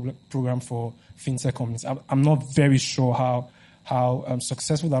sandbox program for fintech companies. I'm not very sure how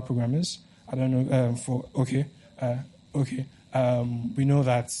successful that program is. I don't know. We know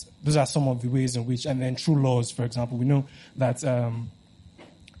that those are some of the ways in which, and then through laws, for example, we know that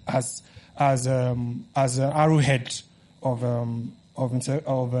as an arrowhead of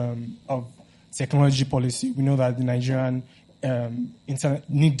technology policy, we know that the Nigerian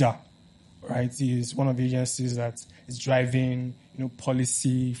NIDA, right, is one of the agencies that is driving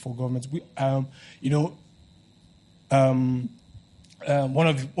policy for government. One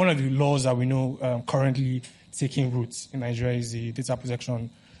of the laws that we know currently taking roots in Nigeria is the data protection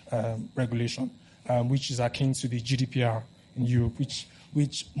regulation, which is akin to the GDPR in Europe,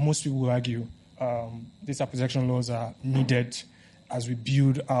 which most people will argue data protection laws are needed as we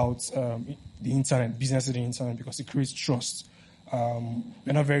build out the internet, business of the internet, because it creates trust.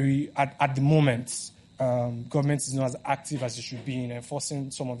 We're not very, at the moment, government is not as active as it should be in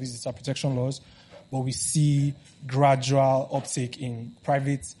enforcing some of these data protection laws, but we see gradual uptake in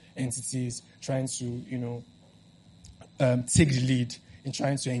private entities trying to, take the lead in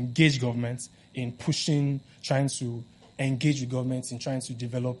trying to engage government in trying to engage with government in trying to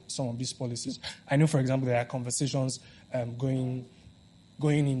develop some of these policies. I know, for example, there are conversations going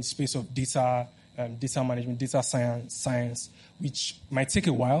in the space of data management, data science, which might take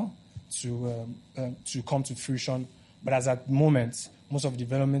a while to come to fruition. But as at the moment, most of the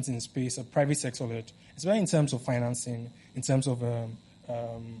developments in space are private sector led, especially in terms of financing, in terms of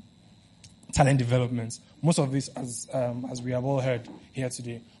talent development. Most of this, as we have all heard here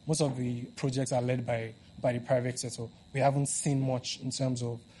today, most of the projects are led by the private sector. We haven't seen much in terms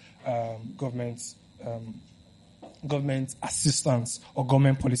of government assistance or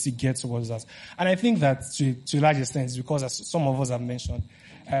government policy geared towards that. And I think that to a large extent is because, as some of us have mentioned,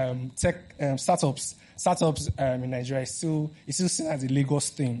 tech startups in Nigeria is still seen as a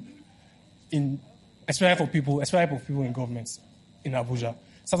Lagos thing, especially for people in government in Abuja.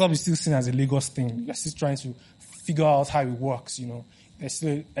 Startup is still seen as a Lagos thing. We're still trying to figure out how it works. There's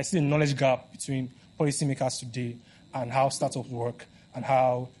still a knowledge gap between policymakers today and how startups work, and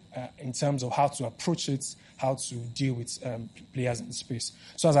how, in terms of how to approach it, how to deal with players in the space.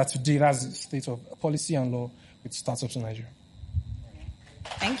 So as of today, that's the state of policy and law with startups in Nigeria.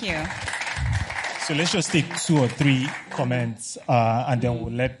 Thank you. So let's just take 2 or 3 comments, and then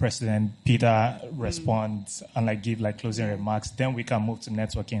we'll let President Peter respond and give closing remarks. Then we can move to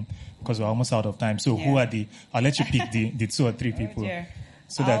networking because we're almost out of time. So who are I'll let you pick the 2 or 3 people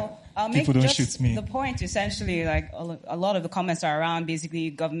so that people don't shoot me. The point essentially, a lot of the comments are around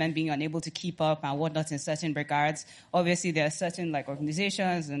basically government being unable to keep up and whatnot in certain regards. Obviously, there are certain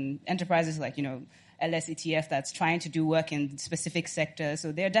organizations and enterprises LSETF that's trying to do work in specific sectors.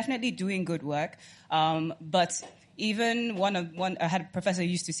 So they're definitely doing good work. But even I had a professor who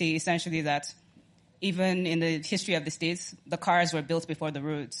used to say essentially that even in the history of the States, the cars were built before the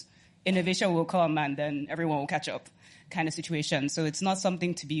roads. Innovation will come and then everyone will catch up kind of situation. So it's not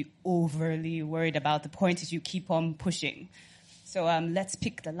something to be overly worried about. The point is you keep on pushing. So let's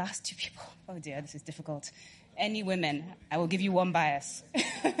pick the last 2 people. Oh dear, this is difficult. Any women, I will give you one bias.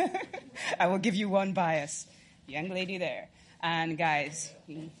 I will give you one bias. Young lady there. And guys,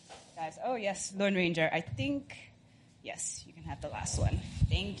 oh yes, Lone Ranger. I think, yes, you can have the last one.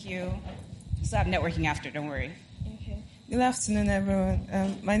 Thank you. Still have networking after, don't worry. Okay. Good afternoon,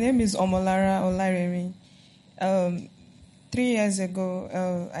 everyone. My name is Omolara Olaremi. 3 years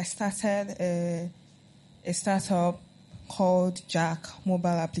ago, I started a startup called Jack Mobile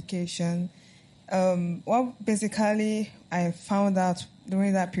Application. Basically I found out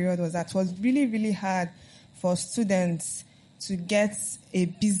during that period was that it was really, really hard for students to get a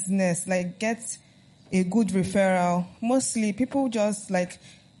business, like get a good referral. Mostly people just like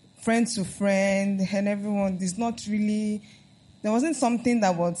friend to friend and everyone. There wasn't something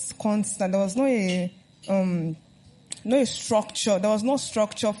that was constant. There was no structure. There was no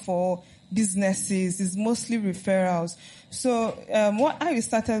structure for businesses. It's mostly referrals. So how it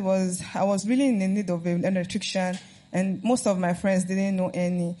started was I was really in the need of an electrician, and most of my friends didn't know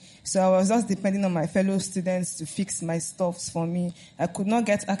any. So I was just depending on my fellow students to fix my stuffs for me. I could not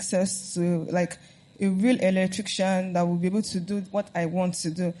get access to like a real electrician that would be able to do what I want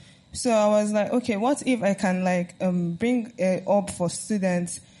to do. So I was like, okay, what if I can like bring a hub for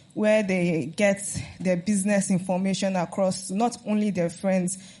students where they get their business information across to not only their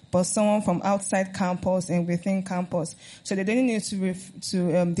friends, but someone from outside campus and within campus. So they don't need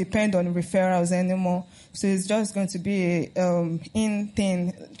to depend on referrals anymore. So it's just going to be a in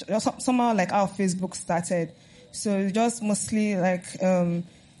thing, just somehow like how Facebook started. So it's just mostly like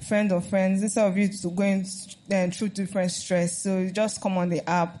friend of friends instead of you to going through different stress. So you just come on the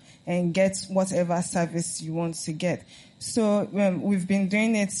app and get whatever service you want to get. So we've been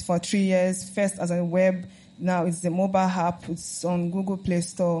doing it for 3 years, first as a web, now it's the mobile app, it's on Google Play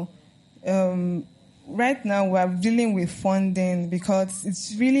Store. Right now we're dealing with funding because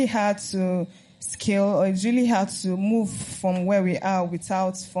it's really hard to scale, or it's really hard to move from where we are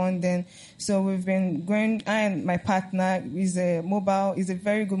without funding. So we've been going, and my partner is a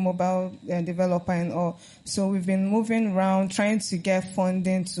very good mobile developer and all. So we've been moving around trying to get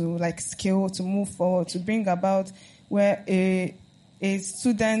funding to like scale, to move forward, to bring about where a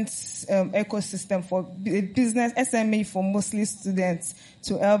student ecosystem for a business SME for mostly students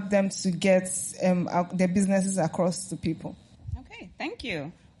to help them to get their businesses across to people. Okay, thank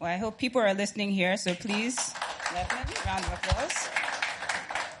you. Well, I hope people are listening here, so please, definitely, round of applause.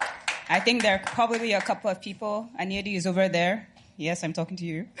 I think there are probably a couple of people. Aniedi is over there. Yes, I'm talking to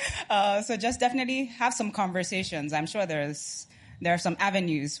you. So just definitely have some conversations. I'm sure there are some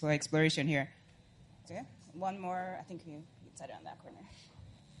avenues for exploration here. Okay. One more, I think you said it on that corner.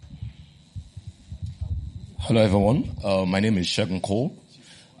 Hello, everyone. My name is Shegun Cole.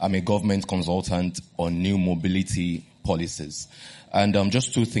 I'm a government consultant on new mobility policies. And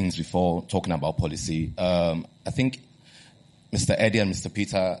just two things before talking about policy. I think Mr. Eddie and Mr.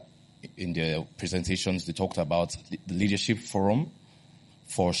 Peter, in their presentations, they talked about the Leadership Forum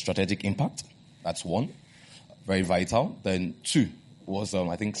for Strategic Impact. That's one, very vital. Then two was,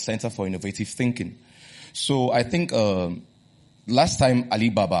 I think, Center for Innovative Thinking. So I think last time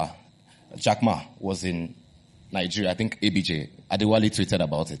Alibaba, Jack Ma, was in Nigeria, I think ABJ, Adewale tweeted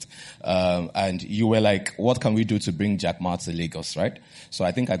about it. And you were like, what can we do to bring Jack Ma to Lagos, right? So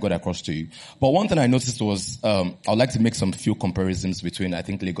I think I got across to you. But one thing I noticed was, I'd like to make some few comparisons between, I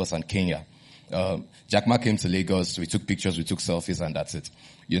think, Lagos and Kenya. Jack Ma came to Lagos, we took pictures, we took selfies, and that's it.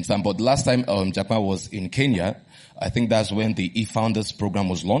 You understand? But last time Jack Ma was in Kenya, I think that's when the eFounders program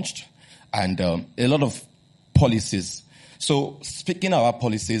was launched. And a lot of policies. So speaking about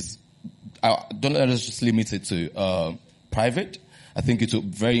policies, don't let us just limit it to private. I think it's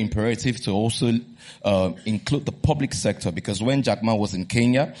very imperative to also include the public sector, because when Jack Ma was in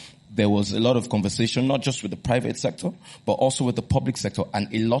Kenya, there was a lot of conversation, not just with the private sector, but also with the public sector, and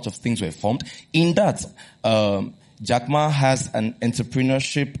a lot of things were formed. In that, Jack Ma has an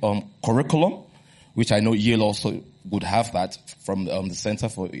entrepreneurship curriculum, which I know Yale also would have that from the Center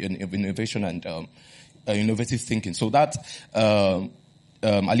for Innovation and Innovative Thinking. So that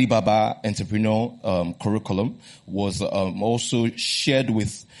Alibaba entrepreneurial curriculum was also shared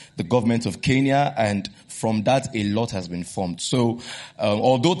with the government of Kenya, and from that a lot has been formed. So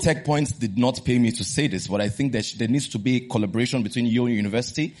although Tech Points did not pay me to say this, but I think that there needs to be a collaboration between your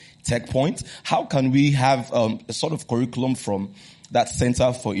university, Tech Point. How can we have a sort of curriculum from that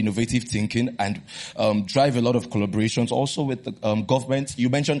Center for Innovative Thinking and drive a lot of collaborations also with the government? You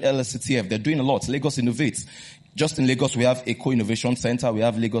mentioned LSCTF. They're doing a lot. Lagos Innovates. Just in Lagos, we have Eco Innovation Center. We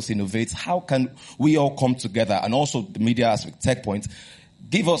have Lagos Innovates. How can we all come together? And also the media aspect, Tech Point.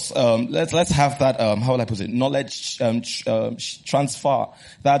 Give us, let's have that, how will I put it, knowledge transfer,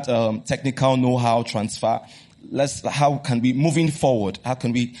 that technical know-how transfer. How can we, moving forward, how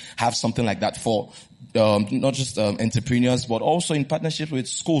can we have something like that for not just entrepreneurs, but also in partnership with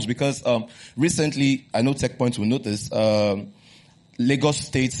schools? Because recently, I know Tech Point will notice, Lagos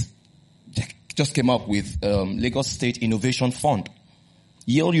State just came up with Lagos State Innovation Fund.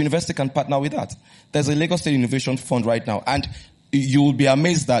 Yale University can partner with that. There's a Lagos State Innovation Fund right now, and you will be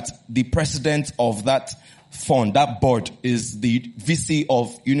amazed that the president of that fund, that board, is the VC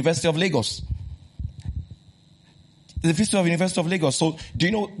of University of Lagos. the visit of University of Lagos. So do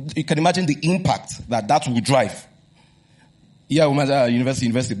you know, you can imagine the impact that will drive. Yeah, we might say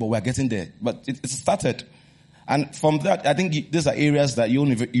university, but we're getting there. But it started. And from that, I think these are areas that your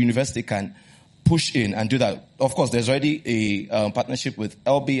university can push in and do that. Of course, there's already a partnership with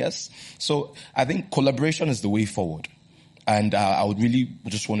LBS. So I think collaboration is the way forward. And I would really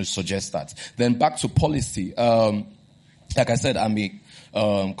just want to suggest that. Then back to policy. Like I said, I'm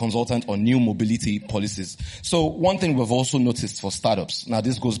a consultant on new mobility policies. So one thing we've also noticed for startups, now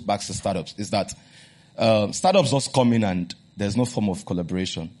this goes back to startups, is that startups just come in and there's no form of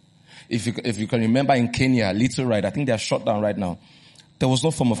collaboration. If you can remember in Kenya, Little Ride, I think they are shut down right now. There was no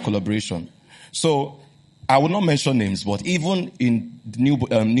form of collaboration. So I will not mention names, but even in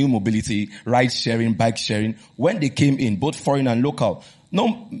new mobility, ride sharing, bike sharing, when they came in, both foreign and local,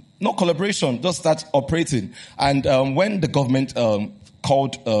 no collaboration, just start operating. And when the government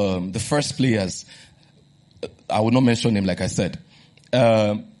called the first players, I will not mention them, like I said,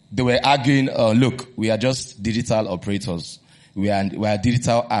 they were arguing, look, we are just digital operators. We are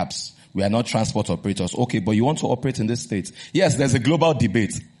digital apps. We are not transport operators. Okay, but you want to operate in this state? Yes, there's a global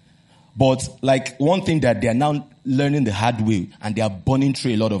debate. But like one thing that they are now learning the hard way, and they are burning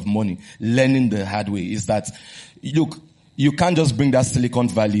through a lot of money learning the hard way, is that, look, you can't just bring that Silicon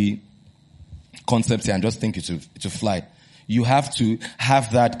Valley concept here and just think it to fly. You have to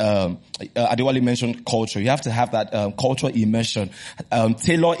have that, Adewale mentioned culture. You have to have that cultural immersion,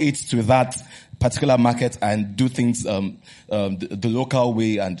 tailor it to that particular market and do things the local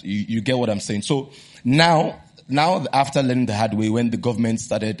way, and you get what I'm saying. So now after learning the hard way, when the government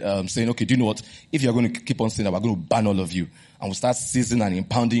started saying, okay, do you know what? If you're going to keep on saying that, we're going to ban all of you, and we'll start seizing and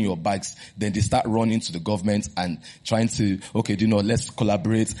impounding your bikes, then they start running to the government and trying to, okay, do you know, let's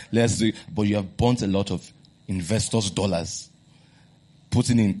collaborate, but you have burnt a lot of investors' dollars,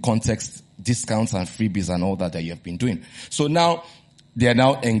 putting in context discounts and freebies and all that you have been doing. So now, they are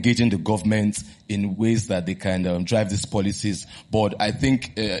now engaging the government in ways that they can drive these policies. But I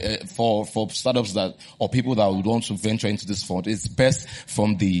think for startups or people that would want to venture into this fund, it's best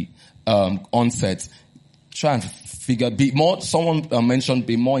from the onset, try and be more, someone mentioned,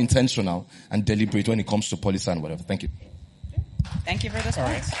 be more intentional and deliberate when it comes to policy and whatever. Thank you. Thank you for this. All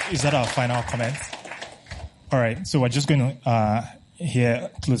right. Is that our final comment? All right. So we're just going to hear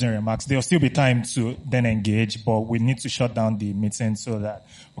closing remarks. There'll still be time to then engage, but we need to shut down the meeting so that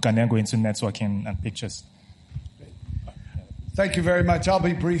we can then go into networking and pictures. Thank you very much. I'll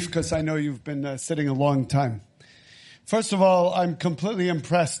be brief because I know you've been sitting a long time. First of all, I'm completely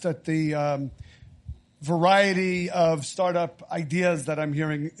impressed at the variety of startup ideas that I'm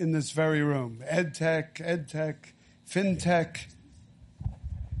hearing in this very room. EdTech, FinTech,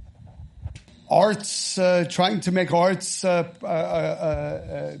 arts, trying to make arts,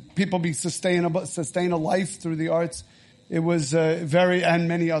 people sustain a life through the arts. It was and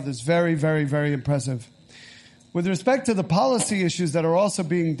many others, very, very, very impressive. With respect to the policy issues that are also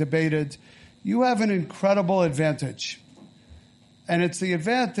being debated, you have an incredible advantage. And it's the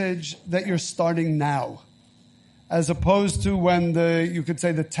advantage that you're starting now, as opposed to when you could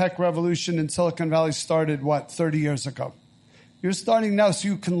say the tech revolution in Silicon Valley started, 30 years ago. You're starting now so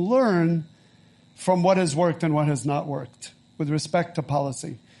you can learn from what has worked and what has not worked with respect to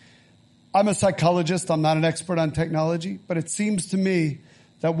policy. I'm a psychologist. I'm not an expert on technology, but it seems to me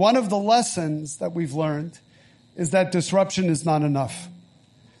that one of the lessons that we've learned is that disruption is not enough,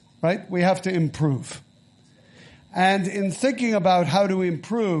 right? We have to improve. And in thinking about how to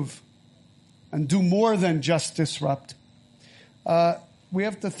improve and do more than just disrupt, we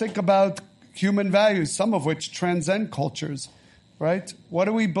have to think about human values, some of which transcend cultures. Right? What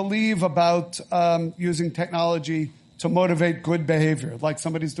do we believe about using technology to motivate good behavior? Like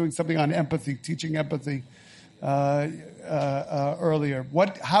somebody's doing something on empathy, teaching empathy earlier.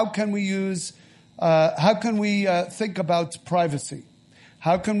 How can we think about privacy?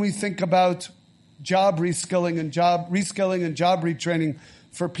 How can we think about job reskilling and job retraining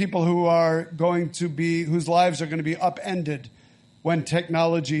for people whose lives are going to be upended when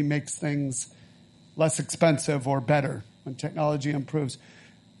technology makes things less expensive or better? When technology improves.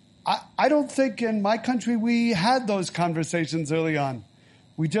 I don't think in my country we had those conversations early on.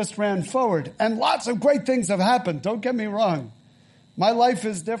 We just ran forward. And lots of great things have happened. Don't get me wrong. My life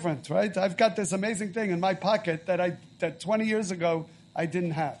is different, right? I've got this amazing thing in my pocket that 20 years ago I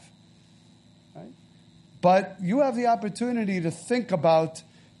didn't have. Right? But you have the opportunity to think about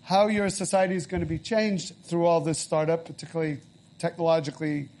how your society is going to be changed through all this startup, particularly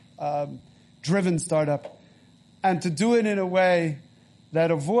technologically driven startup. And to do it in a way that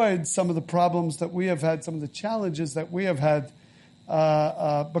avoids some of the problems that we have had, some of the challenges that we have had,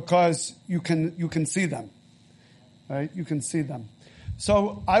 because you can see them. right? You can see them.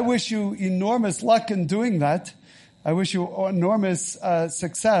 So I wish you enormous luck in doing that. I wish you enormous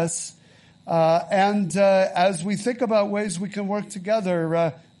success. And as we think about ways we can work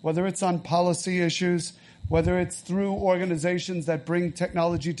together, whether it's on policy issues, whether it's through organizations that bring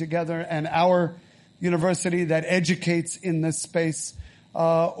technology together and our university that educates in this space,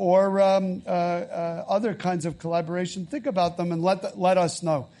 or other kinds of collaboration, think about them and let us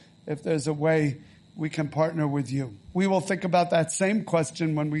know if there's a way we can partner with you. We will think about that same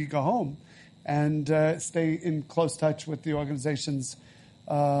question when we go home and stay in close touch with the organizations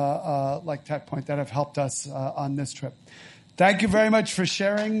like TechPoint that have helped us on this trip. Thank you very much for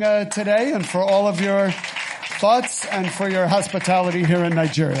sharing today and for all of your thoughts and for your hospitality here in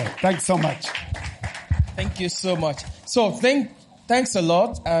Nigeria. Thanks so much. Thank you so much. So thanks a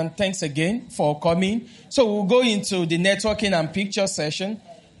lot and thanks again for coming. So we'll go into the networking and picture session.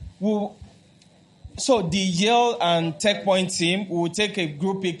 So the Yale and TechPoint team will take a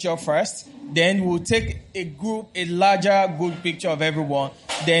group picture first. Then we'll take a larger group picture of everyone.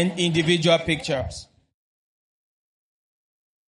 Then individual pictures.